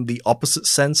from the opposite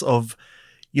sense of,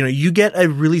 you get a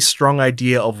really strong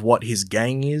idea of what his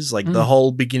gang is. Like the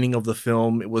whole beginning of the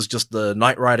film, it was just the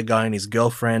Knight Rider guy and his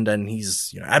girlfriend, and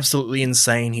he's absolutely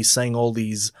insane. He's saying all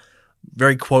these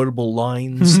very quotable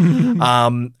lines.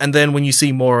 And then when you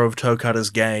see more of Toe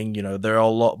Cutter's gang, they're a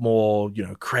lot more,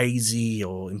 crazy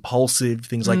or impulsive,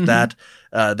 things like that.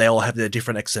 They all have their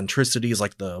different eccentricities,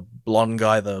 like the blonde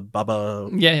guy, the Bubba.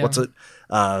 Yeah. What's it?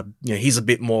 He's a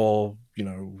bit more,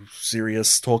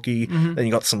 serious, talky. Then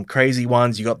you got some crazy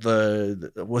ones. You got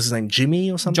the what's his name?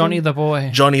 Jimmy or something? Johnny the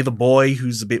boy. Johnny the boy,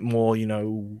 who's a bit more,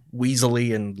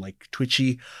 weaselly and like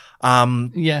twitchy.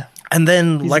 Yeah. And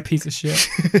then he's a piece of shit.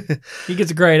 He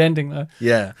gets a great ending though.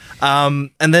 Yeah.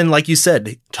 And then like you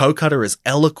said, Toe Cutter is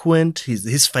eloquent.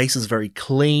 His face is very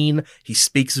clean. He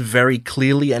speaks very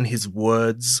clearly and his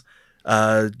words,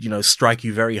 strike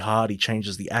you very hard. He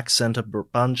changes the accent a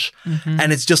bunch.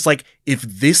 And it's just like, if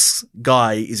this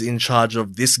guy is in charge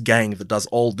of this gang that does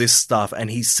all this stuff and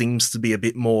he seems to be a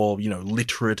bit more,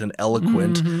 literate and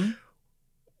eloquent,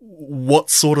 what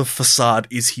sort of facade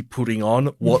is he putting on?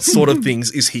 What sort of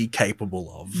things is he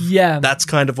capable of? Yeah. That's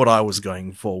kind of what I was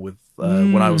going for with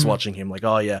when I was watching him. Like,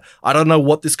 oh yeah, I don't know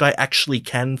what this guy actually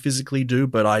can physically do,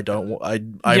 but I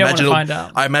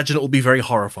imagine it will be very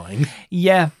horrifying.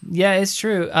 Yeah, it's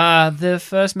true. The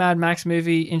first Mad Max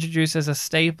movie introduces a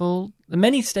staple,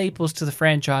 many staples to the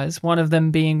franchise. One of them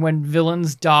being when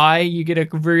villains die, you get a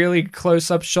really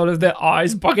close-up shot of their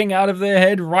eyes bugging out of their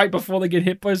head right before they get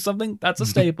hit by something. That's a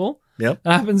staple. Yep.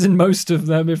 That happens in most of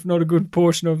them, if not a good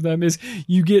portion of them, is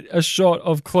you get a shot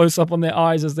of close-up on their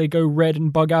eyes as they go red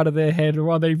and bug out of their head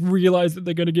while they realize that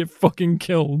they're going to get fucking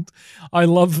killed. I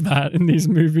love that in these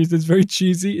movies. It's very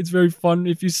cheesy. It's very fun.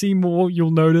 If you see more,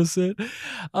 you'll notice it.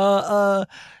 Toe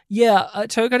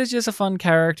Cutter is just a fun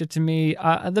character to me.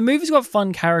 The movie's got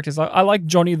fun characters. I like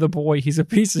Johnny the boy. He's a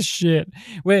piece of shit.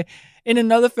 Where in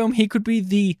another film, he could be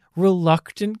the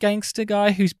reluctant gangster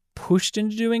guy who's pushed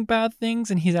into doing bad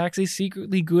things and he's actually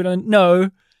secretly good.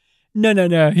 No.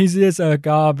 He's just a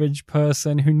garbage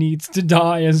person who needs to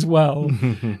die as well.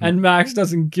 And Max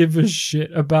doesn't give a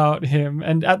shit about him.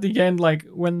 And at the end, like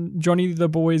when Johnny the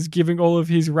boy is giving all of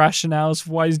his rationales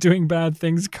for why he's doing bad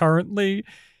things currently,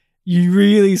 You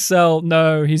really sell,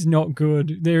 no, he's not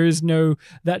good. There is no,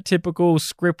 that typical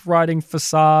script writing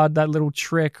facade, that little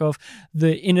trick of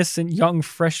the innocent, young,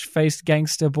 fresh-faced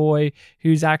gangster boy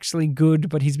who's actually good,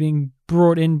 but he's being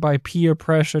brought in by peer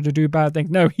pressure to do bad things.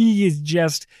 No, he is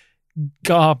just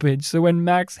garbage. So when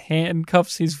Max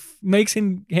makes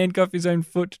him handcuff his own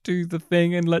foot to the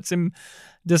thing and lets him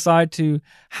decide to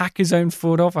hack his own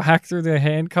foot off or hack through the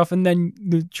handcuff, and then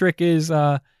the trick is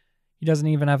he doesn't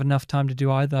even have enough time to do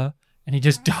either, and he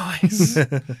just dies.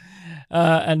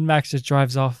 And Max just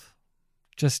drives off,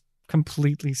 just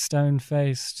completely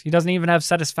stone-faced. He doesn't even have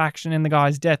satisfaction in the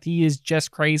guy's death. He is just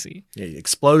crazy. Yeah,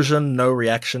 explosion, no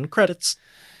reaction, credits.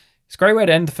 It's a great way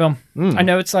to end the film. I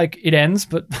know it's like it ends,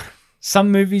 but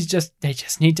some movies just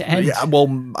need to end. Yeah,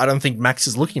 well, I don't think Max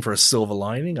is looking for a silver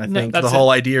lining. I think the whole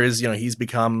idea is, he's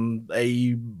become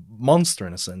a monster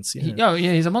in a sense. Yeah.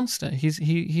 He's a monster.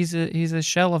 He's a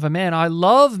shell of a man. I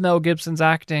love Mel Gibson's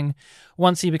acting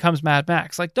once he becomes Mad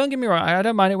Max. Like, don't get me wrong, I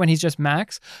don't mind it when he's just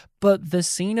Max, but the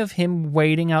scene of him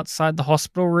waiting outside the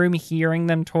hospital room, hearing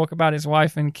them talk about his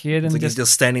wife and kid, and he's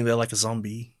just standing there like a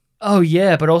zombie. Oh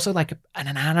yeah, but also like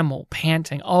an animal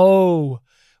panting. Oh.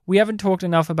 We haven't talked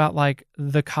enough about like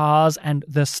the cars and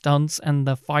the stunts and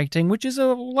the fighting, which is a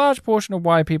large portion of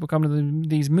why people come to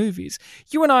these movies.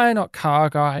 You and I are not car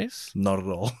guys. Not at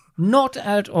all. Not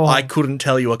at all. I couldn't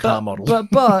tell you a car model.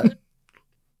 But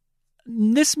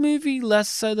this movie less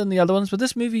so than the other ones, but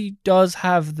this movie does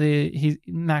have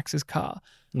Max's car.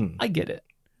 I get it.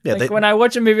 Yeah, when I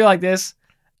watch a movie like this,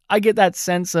 I get that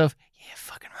sense of, yeah,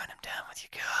 fucking run him down with your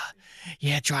car.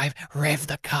 Yeah, rev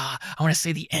the car. I want to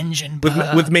see the engine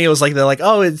burr. With me, it was like, they're like,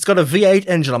 oh, it's got a V8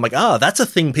 engine. I'm like, that's a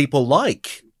thing people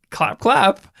like. Clap,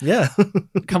 clap. Yeah.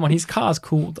 Come on, his car's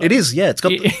cool, though. It is, yeah. It's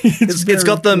got it's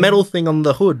got the metal thing on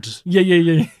the hood.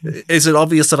 Yeah. Is it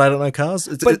obvious that I don't know cars?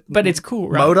 But it's cool,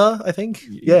 right? Motor, I think.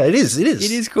 Yeah, it is. It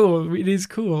is cool. It is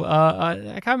cool.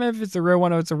 I can't remember if it's a real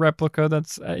one or it's a replica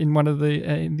that's in one of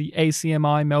in the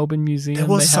ACMI Melbourne Museum. There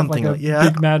was something like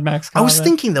big Mad Max car. I was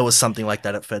thinking there was something like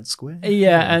that at Fed Square.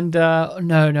 Yeah, and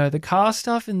no, the car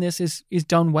stuff in this is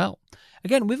done well.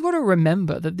 Again, we've got to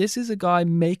remember that this is a guy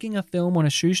making a film on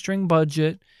a shoestring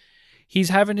budget. He's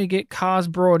having to get cars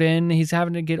brought in. He's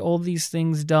having to get all these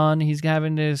things done. He's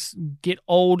having to get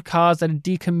old cars that are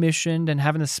decommissioned and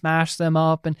having to smash them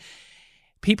up. And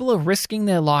people are risking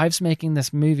their lives making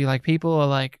this movie. Like, people are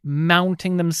like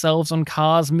mounting themselves on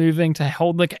cars moving to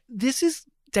hold. Like, this is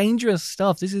dangerous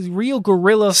stuff. This is real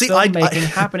guerrilla filmmaking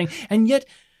happening. And yet,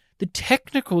 the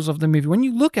technicals of the movie, when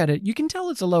you look at it, you can tell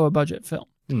it's a lower budget film.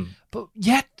 But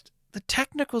yet, the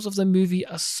technicals of the movie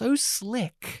are so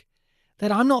slick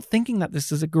that I'm not thinking that this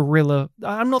is a guerrilla.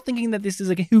 I'm not thinking that this is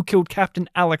a Who Killed Captain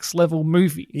Alex level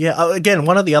movie. Yeah, again,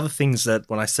 one of the other things that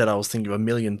when I said I was thinking of a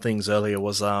million things earlier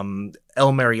was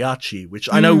El Mariachi, which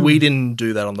I know we didn't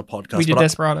do that on the podcast. We did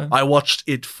Desperado. I watched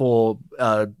it for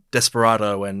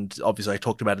Desperado, and obviously I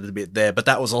talked about it a bit there, but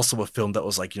that was also a film that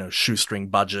was like, shoestring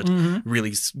budget,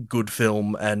 really good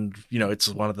film, and, it's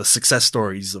one of the success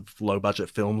stories of low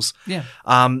budget films. Yeah.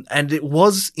 And it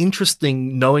was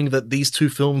interesting knowing that these two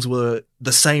films were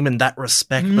the same in that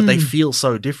respect, but they feel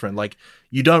so different. Like,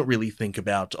 you don't really think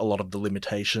about a lot of the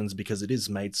limitations because it is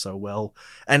made so well.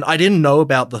 And I didn't know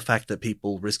about the fact that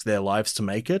people risk their lives to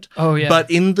make it. Oh, yeah.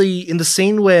 But in the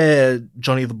scene where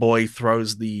Johnny the boy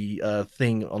throws the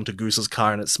thing onto Goose's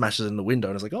car and it smashes in the window,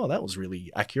 and I was like, oh, that was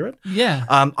really accurate. Yeah.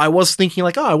 I was thinking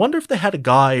like, I wonder if they had a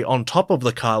guy on top of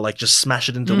the car, like just smash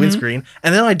it into the windscreen.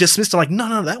 And then I dismissed it, like,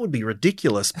 no, that would be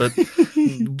ridiculous. But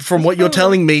from what you're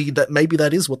telling me, that maybe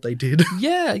that is what they did.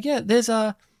 Yeah. There's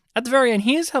at the very end,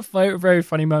 here's a very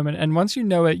funny moment, and once you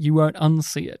know it, you won't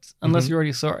unsee it, unless you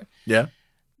already saw it. Yeah.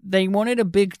 They wanted a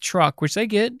big truck, which they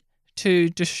get, to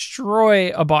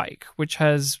destroy a bike, which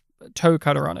has a toe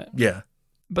cutter on it. Yeah.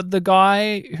 But the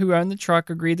guy who owned the truck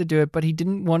agreed to do it, but he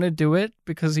didn't want to do it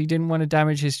because he didn't want to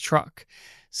damage his truck.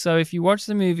 So if you watch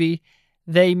the movie,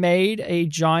 they made a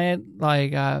giant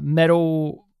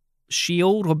metal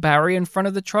shield or barrier in front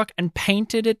of the truck and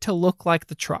painted it to look like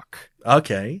the truck.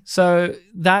 Okay. So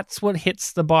that's what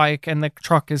hits the bike, and the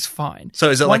truck is fine.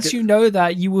 So is it once you know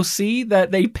that, you will see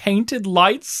that they painted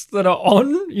lights that are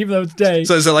on, even though it's day.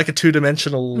 So is it like a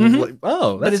 2-dimensional? That's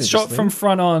but it's shot from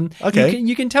front on. Okay.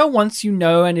 You can tell once you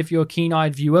know, and if you're a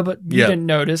keen-eyed viewer, but you didn't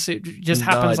notice. It just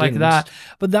happens like that.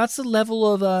 But that's the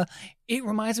level of it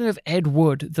reminds me of Ed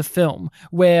Wood, the film,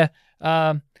 where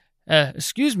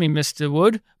excuse me, Mr.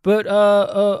 Wood, but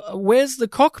where's the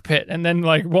cockpit? And then,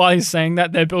 while he's saying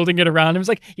that, they're building it around him. It's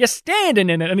like, you're standing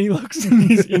in it, and he looks and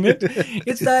he's in it.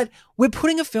 It's that we're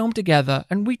putting a film together,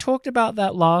 and we talked about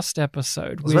that last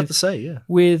episode. I was about to say, yeah.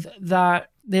 With that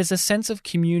there's a sense of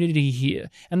community here,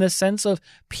 and the sense of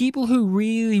people who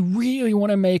really, really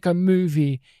want to make a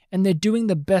movie, and they're doing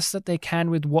the best that they can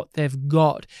with what they've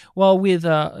got. While with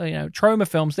Troma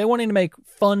films, they're wanting to make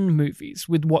fun movies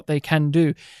with what they can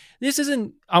do. This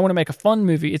isn't, I want to make a fun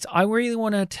movie. It's, I really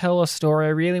want to tell a story. I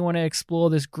really want to explore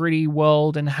this gritty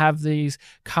world and have these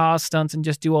car stunts and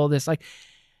just do all this. Like,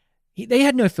 they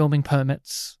had no filming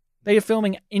permits. They are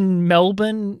filming in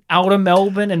Melbourne, outer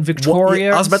Melbourne, and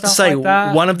Victoria. I was about to say,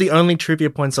 like one of the only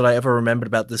trivia points that I ever remembered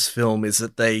about this film is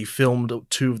that they filmed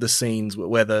 2 of the scenes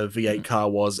where the V8 car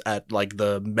was at, like,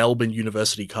 the Melbourne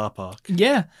University car park.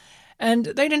 Yeah. And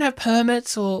they didn't have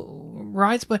permits or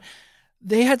rights, but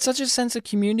they had such a sense of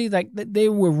community. Like, they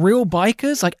were real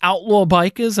bikers, like outlaw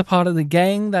bikers, a part of the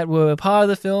gang that were a part of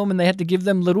the film, and they had to give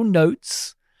them little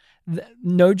notes.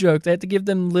 No joke. They had to give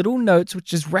them little notes,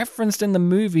 which is referenced in the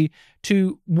movie,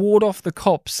 to ward off the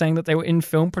cops saying that they were in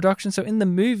film production. So in the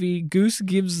movie, Goose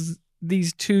gives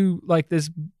these 2, like this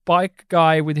bike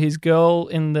guy with his girl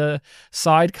in the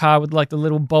sidecar with like the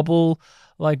little bubble,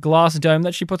 like glass dome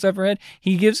that she puts over her head.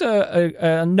 He gives her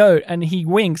a note and he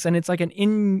winks, and it's like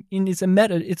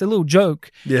it's a little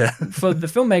joke. Yeah. For the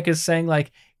filmmakers saying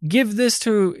like, give this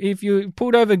to, if you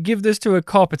pulled over, give this to a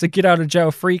cop. It's a get out of jail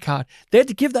free card. They had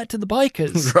to give that to the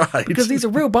bikers. Right. Because these are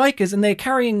real bikers and they're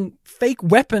carrying fake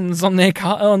weapons on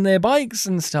their bikes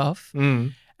and stuff.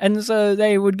 Mm. And so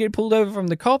they would get pulled over from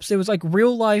the cops. It was like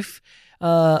real life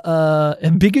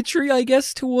bigotry, I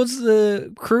guess, towards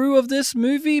the crew of this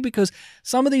movie, because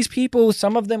some of these people,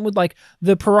 some of them with like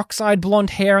the peroxide blonde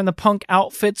hair and the punk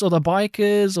outfits, or the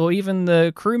bikers, or even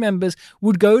the crew members,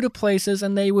 would go to places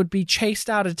and they would be chased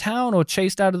out of town or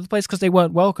chased out of the place because they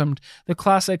weren't welcomed. The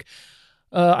classic,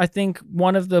 I think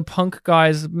one of the punk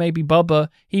guys, maybe Bubba,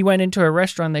 he went into a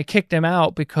restaurant, they kicked him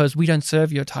out because we don't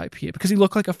serve your type here, because he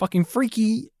looked like a fucking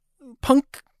freaky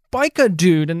punk biker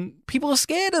dude, and people are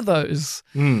scared of those.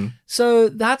 So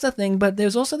that's a thing. But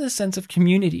there's also this sense of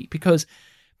community, because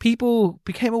people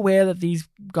became aware that these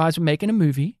guys were making a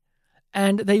movie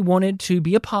and they wanted to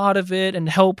be a part of it and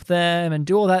help them and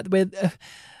do all that. Where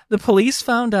the police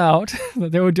found out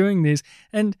that they were doing this,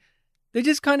 and they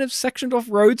just kind of sectioned off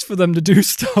roads for them to do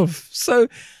stuff. So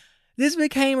this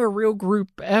became a real group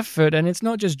effort, and it's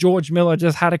not just George Miller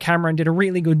just had a camera and did a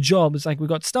really good job. It's like we've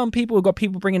got stunt people, we've got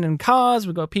people bringing in cars,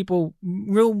 we've got people,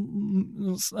 real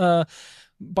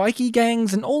bikey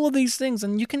gangs and all of these things.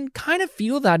 And you can kind of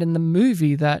feel that in the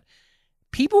movie, that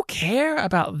people care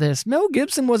about this. Mel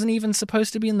Gibson wasn't even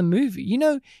supposed to be in the movie. You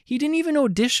know, he didn't even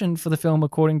audition for the film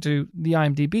according to the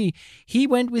IMDb. He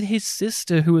went with his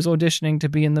sister, who was auditioning to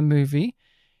be in the movie,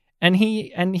 and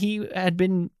he had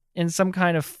been in some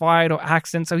kind of fight or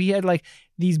accident, so he had like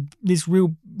this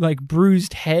real like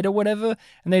bruised head or whatever,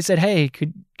 and they said, hey,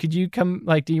 could you come,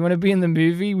 like, do you want to be in the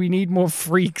movie? We need more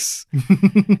freaks.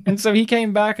 And so he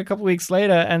came back a couple weeks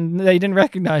later, and they didn't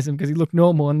recognize him because he looked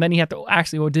normal, and then he had to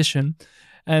actually audition.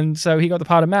 And so he got the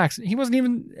part of Max. He wasn't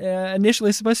even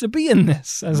initially supposed to be in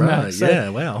this as Max. So yeah,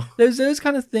 wow. there's those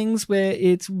kind of things where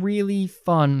it's really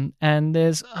fun, and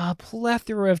there's a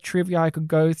plethora of trivia I could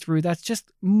go through. That's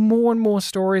just more and more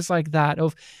stories like that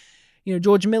of, you know,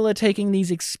 George Miller taking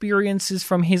these experiences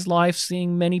from his life,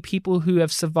 seeing many people who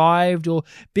have survived or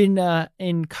been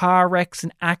in car wrecks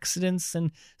and accidents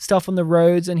and stuff on the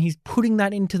roads, and he's putting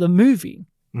that into the movie.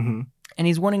 Mm-hmm. And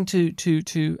he's wanting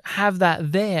to have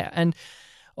that there. And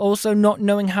also not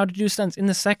knowing how to do stunts. In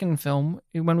the second film,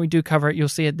 when we do cover it, you'll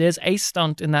see it. There's a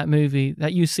stunt in that movie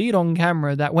that you see it on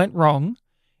camera that went wrong,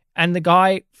 and the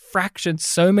guy fractured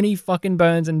so many fucking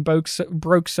bones and broke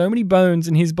so many bones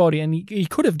in his body, and he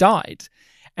could have died.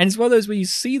 And it's one of those where you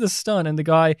see the stunt, and the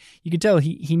guy, you can tell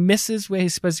he misses where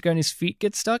he's supposed to go and his feet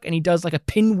get stuck, and he does like a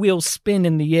pinwheel spin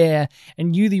in the air,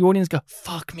 and you, the audience, go,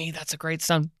 fuck me, that's a great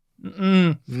stunt.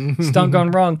 Stunt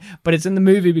gone wrong. But it's in the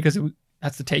movie because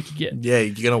that's the take you get. Yeah,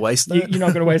 you're gonna waste that. You're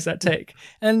not gonna waste that take.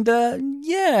 And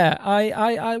yeah,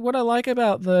 I what I like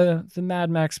about the Mad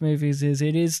Max movies is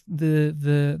it is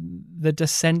the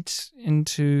descent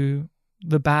into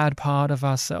the bad part of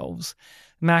ourselves.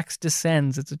 Max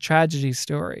descends. It's a tragedy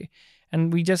story,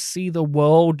 and we just see the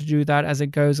world do that as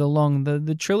it goes along.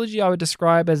 The trilogy I would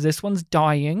describe as this one's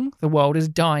dying. The world is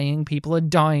dying. People are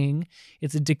dying.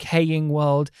 It's a decaying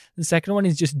world. The second one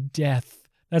is just death.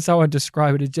 That's how I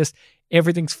describe it. It's just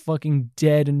everything's fucking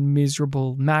dead and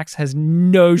miserable. Max has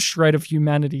no shred of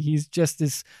humanity. He's just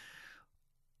this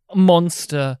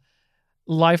monster,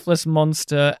 lifeless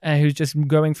monster, who's just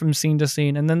going from scene to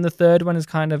scene. And then the third one is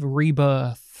kind of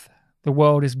rebirth. The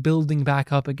world is building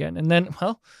back up again. And then,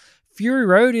 well, Fury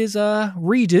Road is a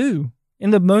redo. in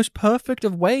the most perfect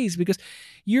of ways, because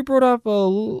you brought up a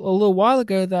little while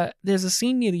ago that there's a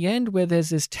scene near the end where there's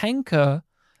this tanker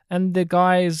and the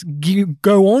guys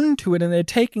go onto it and they're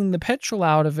taking the petrol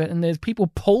out of it, and there's people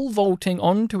pole vaulting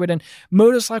onto it and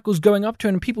motorcycles going up to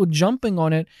it and people jumping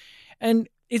on it. And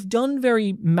it's done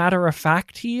very matter of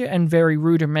fact here and very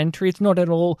rudimentary. It's not at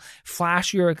all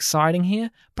flashy or exciting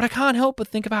here, but I can't help but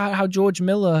think about how George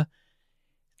Miller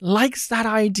likes that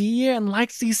idea and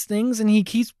likes these things, and he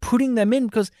keeps putting them in,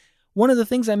 because one of the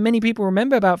things that many people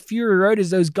remember about Fury Road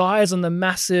is those guys on the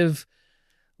massive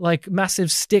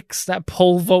sticks that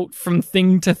pole vault from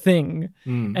thing to thing,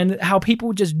 and how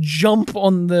people just jump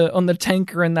on the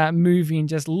tanker in that movie and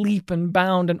just leap and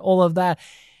bound and all of that.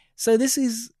 So this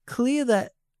is clear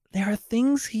that there are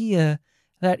things here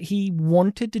that he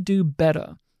wanted to do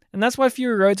better. And that's why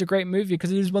Fury Road's a great movie,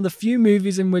 because it is one of the few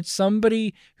movies in which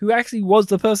somebody who actually was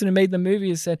the person who made the movie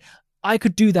has said, I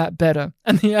could do that better.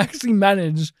 And they actually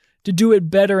managed to do it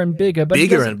better and bigger. But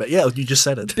yeah, you just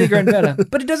said it. Bigger and better.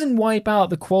 But it doesn't wipe out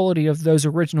the quality of those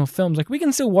original films. Like, we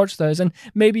can still watch those, and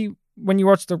maybe when you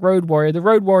watch The Road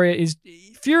Warrior is...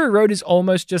 Fury Road is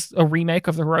almost just a remake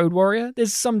of The Road Warrior.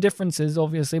 There's some differences,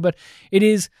 obviously, but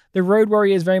The Road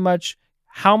Warrior is very much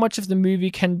how much of the movie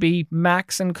can be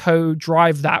Max and co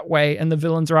drive that way and the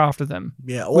villains are after them.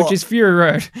 Yeah, which is Fury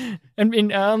Road. And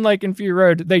unlike in Fury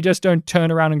Road, they just don't turn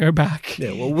around and go back.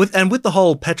 Yeah, well, with the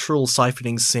whole petrol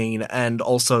siphoning scene, and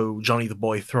also Johnny the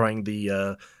Boy throwing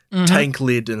the tank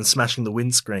lid and smashing the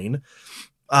windscreen,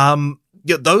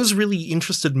 those really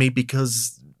interested me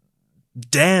because,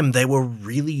 damn, they were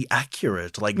really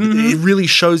accurate. Like, it really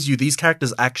shows you these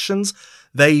characters' actions.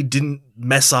 They didn't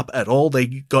mess up at all. They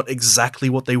got exactly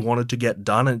what they wanted to get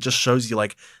done. And it just shows you,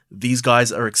 like, these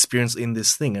guys are experienced in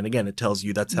this thing. And again, it tells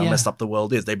you that's how messed up the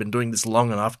world is. They've been doing this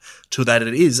long enough to that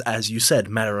it is, as you said,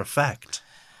 matter of fact.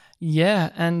 Yeah,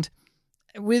 and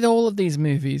with all of these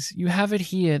movies, you have it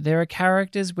here. There are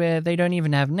characters where they don't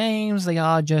even have names. They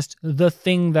are just the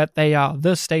thing that they are.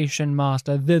 The station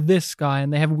master, this guy,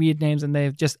 and they have weird names and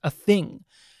they're just a thing.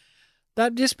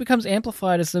 That just becomes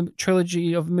amplified as the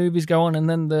trilogy of movies go on, and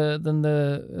then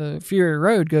the Fury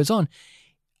Road goes on.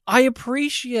 I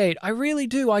really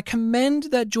do. I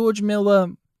commend that George Miller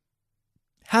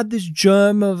had this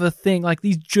germ of a thing, like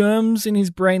these germs in his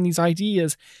brain, these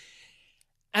ideas.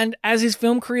 And as his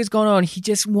film career's gone on, he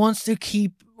just wants to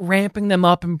keep ramping them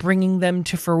up and bringing them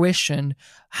to fruition.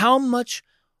 How much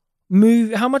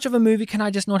of a movie can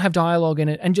I just not have dialogue in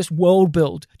it and just world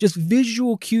build, just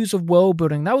visual cues of world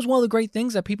building? That was one of the great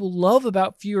things that people love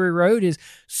about Fury Road, is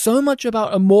so much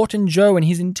about Immortan Joe and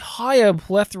his entire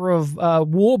plethora of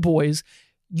war boys.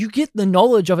 You get the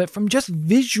knowledge of it from just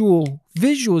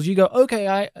visuals. You go,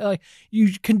 okay,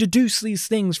 you can deduce these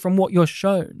things from what you're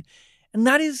shown. And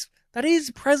that is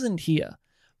present here.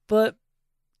 But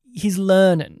he's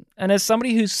learning. And as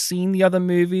somebody who's seen the other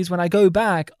movies, when I go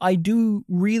back, I do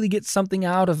really get something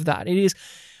out of that. It is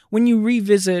when you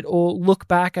revisit or look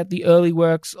back at the early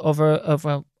works of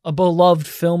a beloved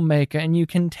filmmaker, and you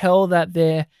can tell that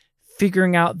they're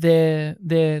figuring out their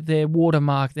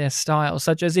watermark, their style.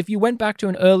 Such as if you went back to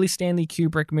an early Stanley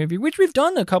Kubrick movie, which we've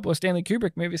done a couple of Stanley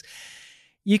Kubrick movies,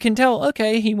 you can tell,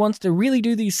 okay, he wants to really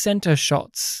do these center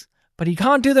shots, but he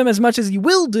can't do them as much as he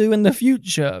will do in the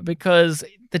future because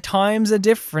the times are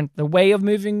different. The way of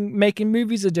making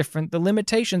movies are different. The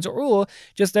limitations, or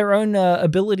just their own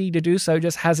ability to do so,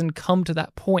 just hasn't come to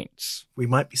that point. We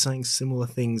might be saying similar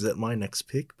things at my next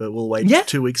pick, but we'll wait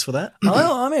 2 weeks for that.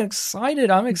 Oh, I'm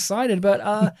excited. But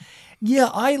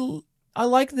I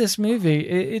like this movie.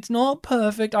 It's not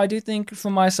perfect. I do think for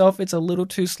myself it's a little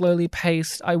too slowly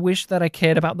paced. I wish that I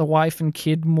cared about the wife and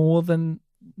kid more than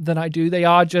I do. They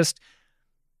are just...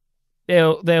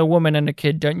 They're a woman and a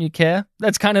kid, don't you care?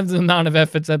 That's kind of the amount of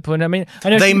efforts I put in. I mean,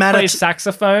 I know she plays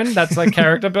saxophone. That's like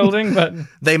character building, but...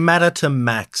 They matter to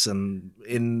Max, and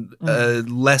in a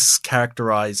less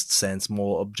characterized sense,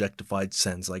 more objectified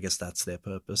sense, I guess that's their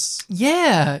purpose.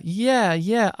 Yeah.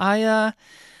 I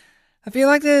feel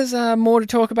like there's more to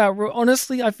talk about.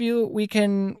 Honestly, I feel we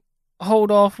can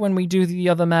hold off when we do the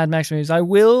other Mad Max movies. I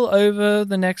will, over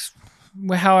the next...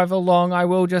 however long, I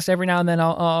will just every now and then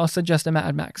I'll suggest a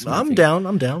Mad Max movie. I'm down.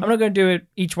 I'm not going to do it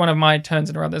each one of my turns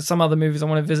in a row. There's some other movies I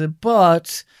want to visit,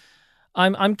 but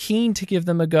I'm keen to give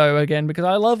them a go again because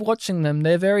I love watching them.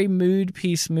 They're very mood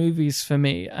piece movies for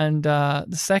me, and the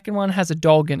second one has a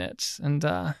dog in it, and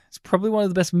it's probably one of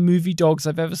the best movie dogs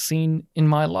I've ever seen in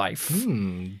my life.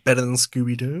 Better than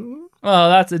Scooby-Doo? Oh,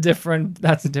 that's a different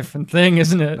thing,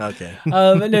 isn't it? Okay.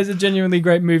 And there's a genuinely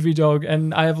great movie dog,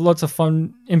 and I have lots of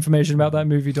fun information about that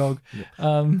movie dog.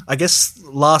 I guess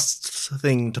last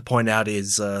thing to point out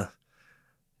is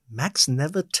Max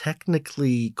never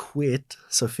technically quit,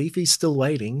 so Fifi's still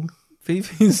waiting.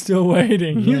 Fifi's still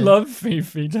waiting. You Yeah. love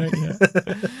Fifi, don't you?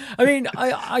 I mean,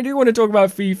 I do want to talk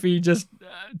about Fifi just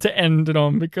to end it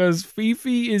on, because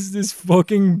Fifi is this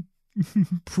fucking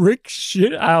prick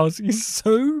shit house. He's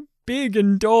so big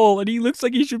and tall, and he looks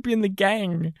like he should be in the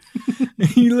gang.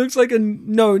 He looks like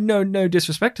no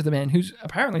disrespect to the man, who's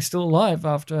apparently still alive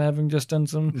after having just done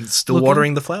some... Still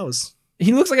watering the flowers.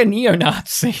 He looks like a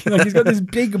neo-Nazi. Like, he's got this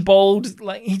big, bold,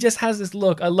 like, he just has this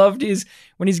look. I loved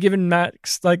when he's given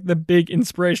Max, like, the big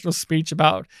inspirational speech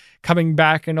about coming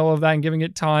back and all of that and giving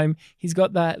it time. He's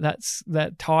got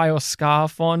that tie or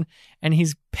scarf on, and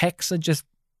his pecs are just,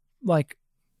 like,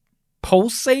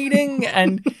 pulsating,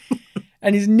 and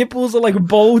his nipples are, like,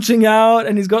 bulging out,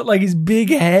 and he's got, like, his big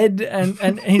head,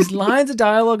 and his lines of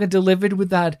dialogue are delivered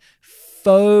with that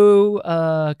faux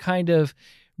kind of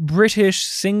British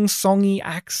sing-songy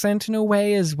accent in a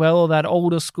way as well, that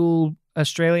older school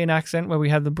Australian accent where we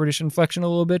have the British inflection a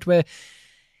little bit, where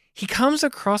he comes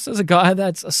across as a guy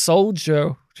that's a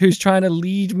soldier who's trying to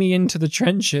lead me into the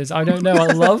trenches. I don't know.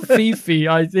 I love Fifi.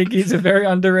 I think he's a very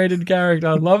underrated character.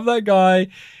 I love that guy.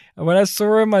 And when I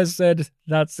saw him, I said,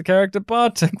 that's the character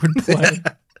Bartek would play.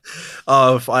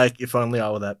 Oh, if only I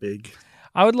were that big.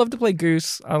 I would love to play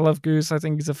Goose. I love Goose. I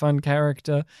think he's a fun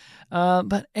character.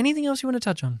 But anything else you want to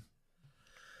touch on?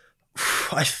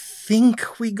 I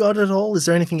think we got it all. Is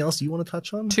there anything else you want to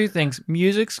touch on? Two things.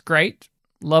 Music's great.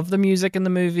 Love the music in the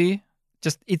movie.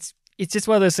 It's just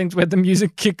one of those things where the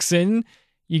music kicks in,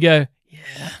 you go,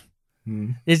 yeah.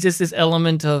 There's just this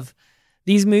element of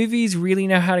these movies really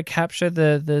know how to capture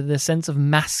the sense of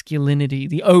masculinity,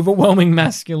 the overwhelming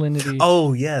masculinity.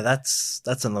 Oh yeah, that's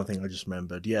another thing I just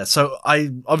remembered. Yeah, so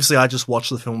I just watched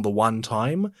the film the one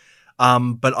time,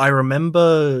 but I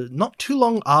remember not too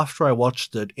long after I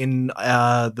watched it in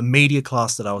the media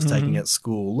class that I was taking at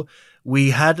school,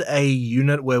 we had a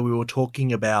unit where we were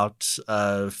talking about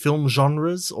film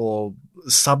genres or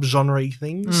subgenre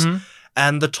things.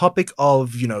 And the topic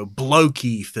of,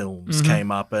 blokey films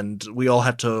came up, and we all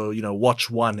had to,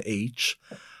 watch one each.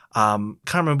 Can't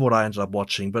remember what I ended up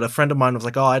watching, but a friend of mine was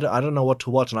like, oh, I don't know what to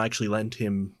watch, and I actually lent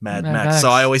him Mad Max. So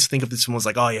I always think of this film as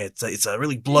like, oh yeah, it's a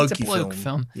really blokey It's a bloke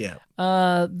film. Yeah.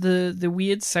 The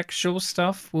weird sexual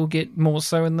stuff will get more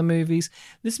so in the movies.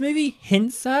 This movie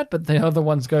hints at, but the other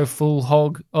ones go full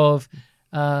hog of,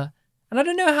 and I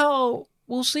don't know how,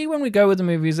 we'll see when we go with the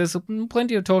movies. There's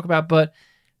plenty to talk about, but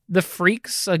the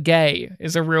freaks are gay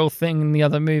is a real thing in the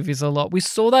other movies a lot. We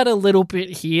saw that a little bit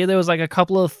here. There was like a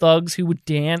couple of thugs who would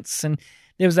dance, and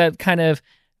there was that kind of,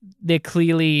 they're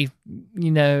clearly,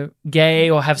 gay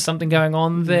or have something going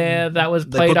on there that was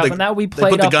played up. And that we played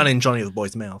up. They put the gun in Johnny the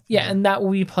Boy's mouth. Yeah, and that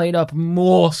will be played up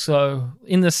more so.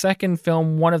 In the second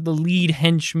film, one of the lead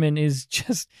henchmen is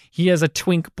just, he has a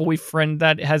twink boyfriend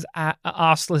that has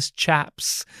arseless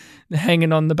chaps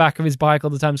hanging on the back of his bike all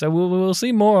the time. So we'll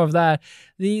see more of that.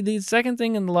 The second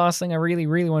thing and the last thing I really,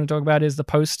 really want to talk about is the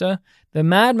poster. The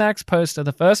Mad Max poster.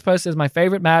 The first poster is my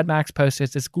favorite Mad Max poster.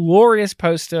 It's this glorious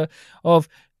poster of,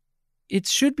 it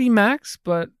should be Max,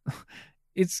 but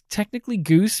it's technically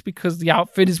Goose because the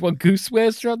outfit is what Goose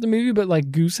wears throughout the movie, but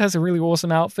like Goose has a really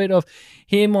awesome outfit of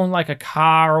him on like a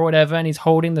car or whatever, and he's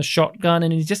holding the shotgun,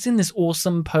 and he's just in this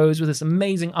awesome pose with this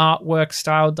amazing artwork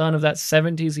style done of that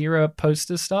 70s era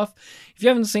poster stuff. If you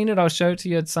haven't seen it, I'll show it to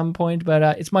you at some point, but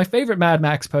it's my favorite Mad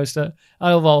Max poster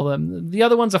out of all of them. The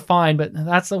other ones are fine, but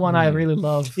that's the one I really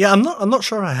love. Yeah, I'm not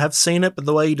sure I have seen it, but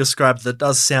the way you described it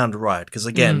does sound right, because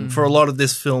again, for a lot of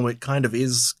this film, it kind of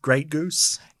is Great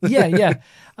Goose. Yeah.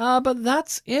 But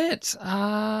that's it.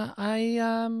 I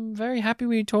am very happy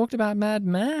we talked about Mad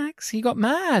Max. He got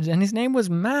mad, and his name was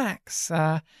Max.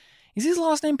 Is his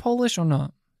last name Polish or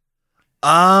not?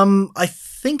 I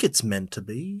think it's meant to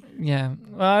be. Yeah.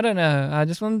 Well, I don't know. I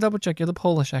just want to double check. You're the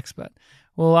Polish expert.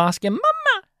 We'll ask your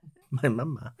mama. My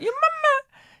mama. Your mama.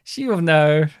 She will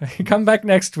know. Come back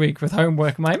next week with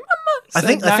homework. My mama. I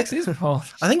think Max is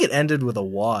Polish. I think it ended with a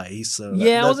Y. So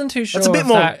I wasn't too sure if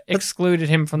that excluded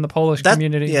him from the Polish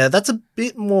community. Yeah, that's a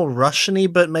bit more Russian-y,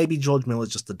 but maybe George Miller's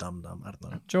just a dum-dum. I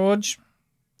don't know. George,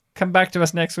 come back to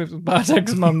us next week with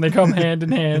Bartek's mum. They come hand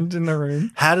in hand in the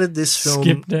room. How did this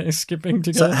film... skipping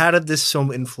together. So how did this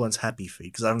film influence Happy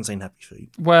Feet? Because I haven't seen Happy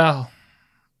Feet. Well,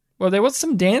 there was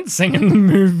some dancing in the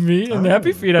movie, and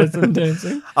Happy Feet had some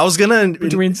dancing. I was gonna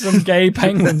between some gay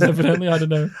penguins, evidently. I don't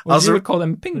know. Or you would call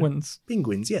them penguins.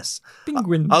 Penguins, yes.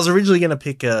 Penguins. I was originally gonna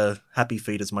pick Happy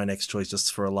Feet as my next choice,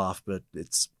 just for a laugh, but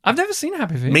it's. I've never seen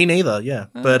Happy Feet. Me neither. Yeah,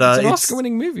 but it's an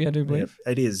Oscar-winning movie, I do believe.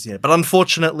 Yeah, it is. Yeah, but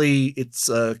unfortunately,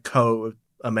 it's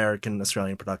American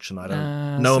Australian production. I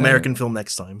don't. So- American film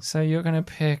next time. So you're going to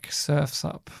pick Surf's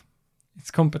Up. It's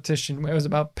competition where it was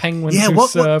about penguins Yeah, who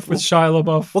surf with Shia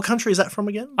LaBeouf. What country is that from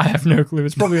again? I have no clue.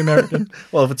 It's probably American.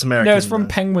 Well, if it's American, No, it's from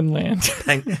Penguin Land.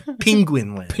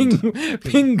 Penguin Land.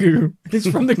 Pingu. It's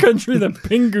from the country that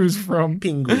Pingu's from.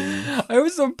 Penguin. I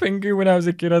always thought Pingu when I was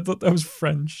a kid. I thought that was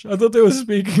French. I thought they were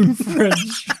speaking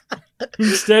French.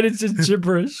 Instead, it's just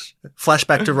gibberish.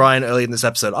 Flashback to Ryan early in this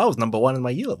episode. I was number 1 in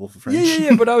my year level for French.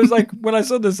 Yeah. But I was like, when I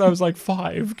saw this, I was like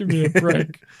 5. Give me a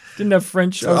break. Didn't have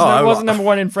French. I wasn't number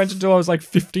 1 in French until I was like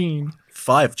 15.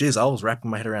 5. Jeez, I was wrapping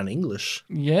my head around English.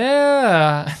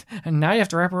 Yeah. And now you have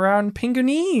to wrap around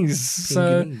Pinganese.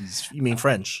 So, Pinganese. You mean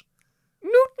French?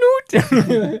 Noot.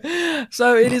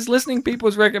 So it is listening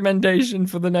people's recommendation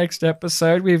for the next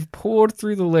episode. We've poured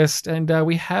through the list, and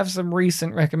we have some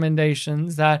recent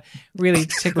recommendations that really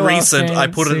tickle Recent. our I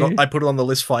put fancy. it on the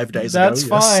list 5 days That's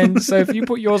ago. Yes. fine. So if you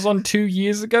put yours on 2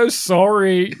 years ago,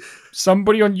 sorry.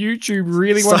 Somebody on YouTube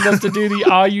really wanted us to do the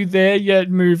Are You There Yet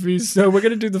movies. So we're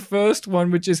going to do the first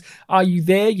one, which is Are You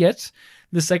There Yet?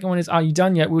 The second one is Are You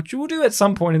Done Yet? Which we'll do at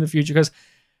some point in the future, because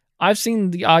I've seen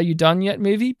the Are You Done Yet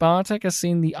movie. Bartek has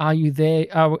seen the Are You There?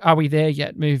 Are We There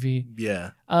Yet movie.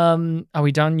 Yeah. Are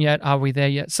we done yet? Are we there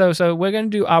yet? So we're going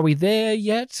to do Are We There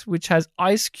Yet? Which has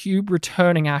Ice Cube,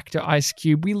 returning actor Ice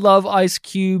Cube. We love Ice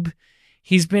Cube.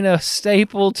 He's been a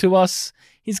staple to us.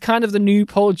 He's kind of the new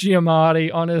Paul Giamatti,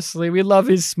 honestly. We love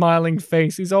his smiling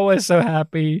face. He's always so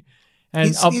happy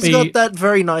and upbeat. He's got that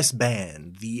very nice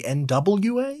band, the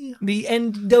NWA. The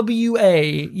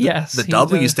NWA, yes. The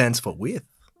W stands for with.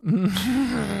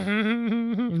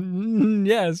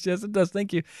 Yes, it does.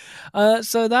 Thank you.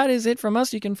 So that is it from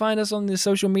us. You can find us on the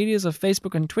social medias of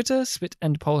Facebook and Twitter, Spit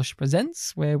and Polish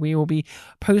Presents, where we will be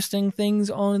posting things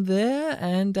on there.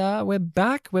 And we're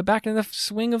back. We're back in the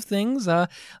swing of things.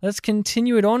 Let's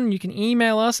continue it on. You can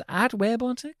email us at where,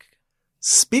 Bartek?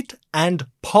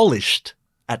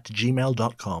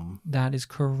 spitandpolished@gmail.com. That is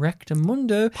correct,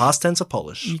 Mundo. Past tense of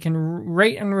polish. You can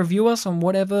rate and review us on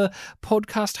whatever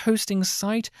podcast hosting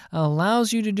site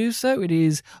allows you to do so. It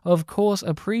is, of course,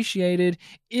 appreciated.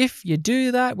 If you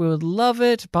do that, we would love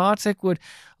it. Bartek would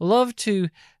love to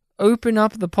open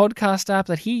up the podcast app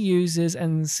that he uses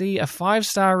and see a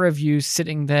 5-star review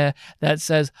sitting there that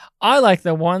says, I like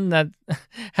the one that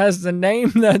has the name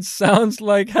that sounds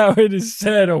like how it is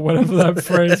said, or whatever that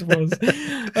phrase was.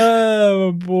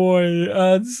 Oh boy.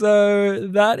 So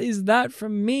that is that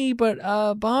from me. But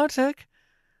Bartek,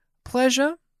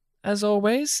 pleasure as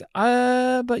always.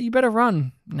 But you better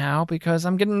run now, because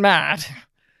I'm getting mad.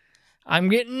 I'm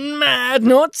getting mad,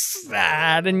 not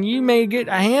sad, and you may get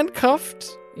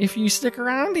handcuffed if you stick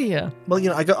around here.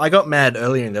 Well, I got mad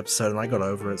earlier in the episode and I got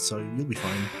over it, so you'll be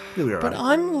fine. You'll be alright. But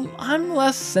I'm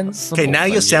less sensible. Okay, now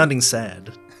than you're you. sounding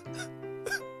sad.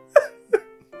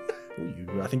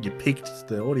 I think you peaked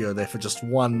the audio there for just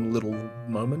one little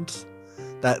moment.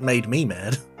 That made me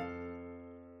mad.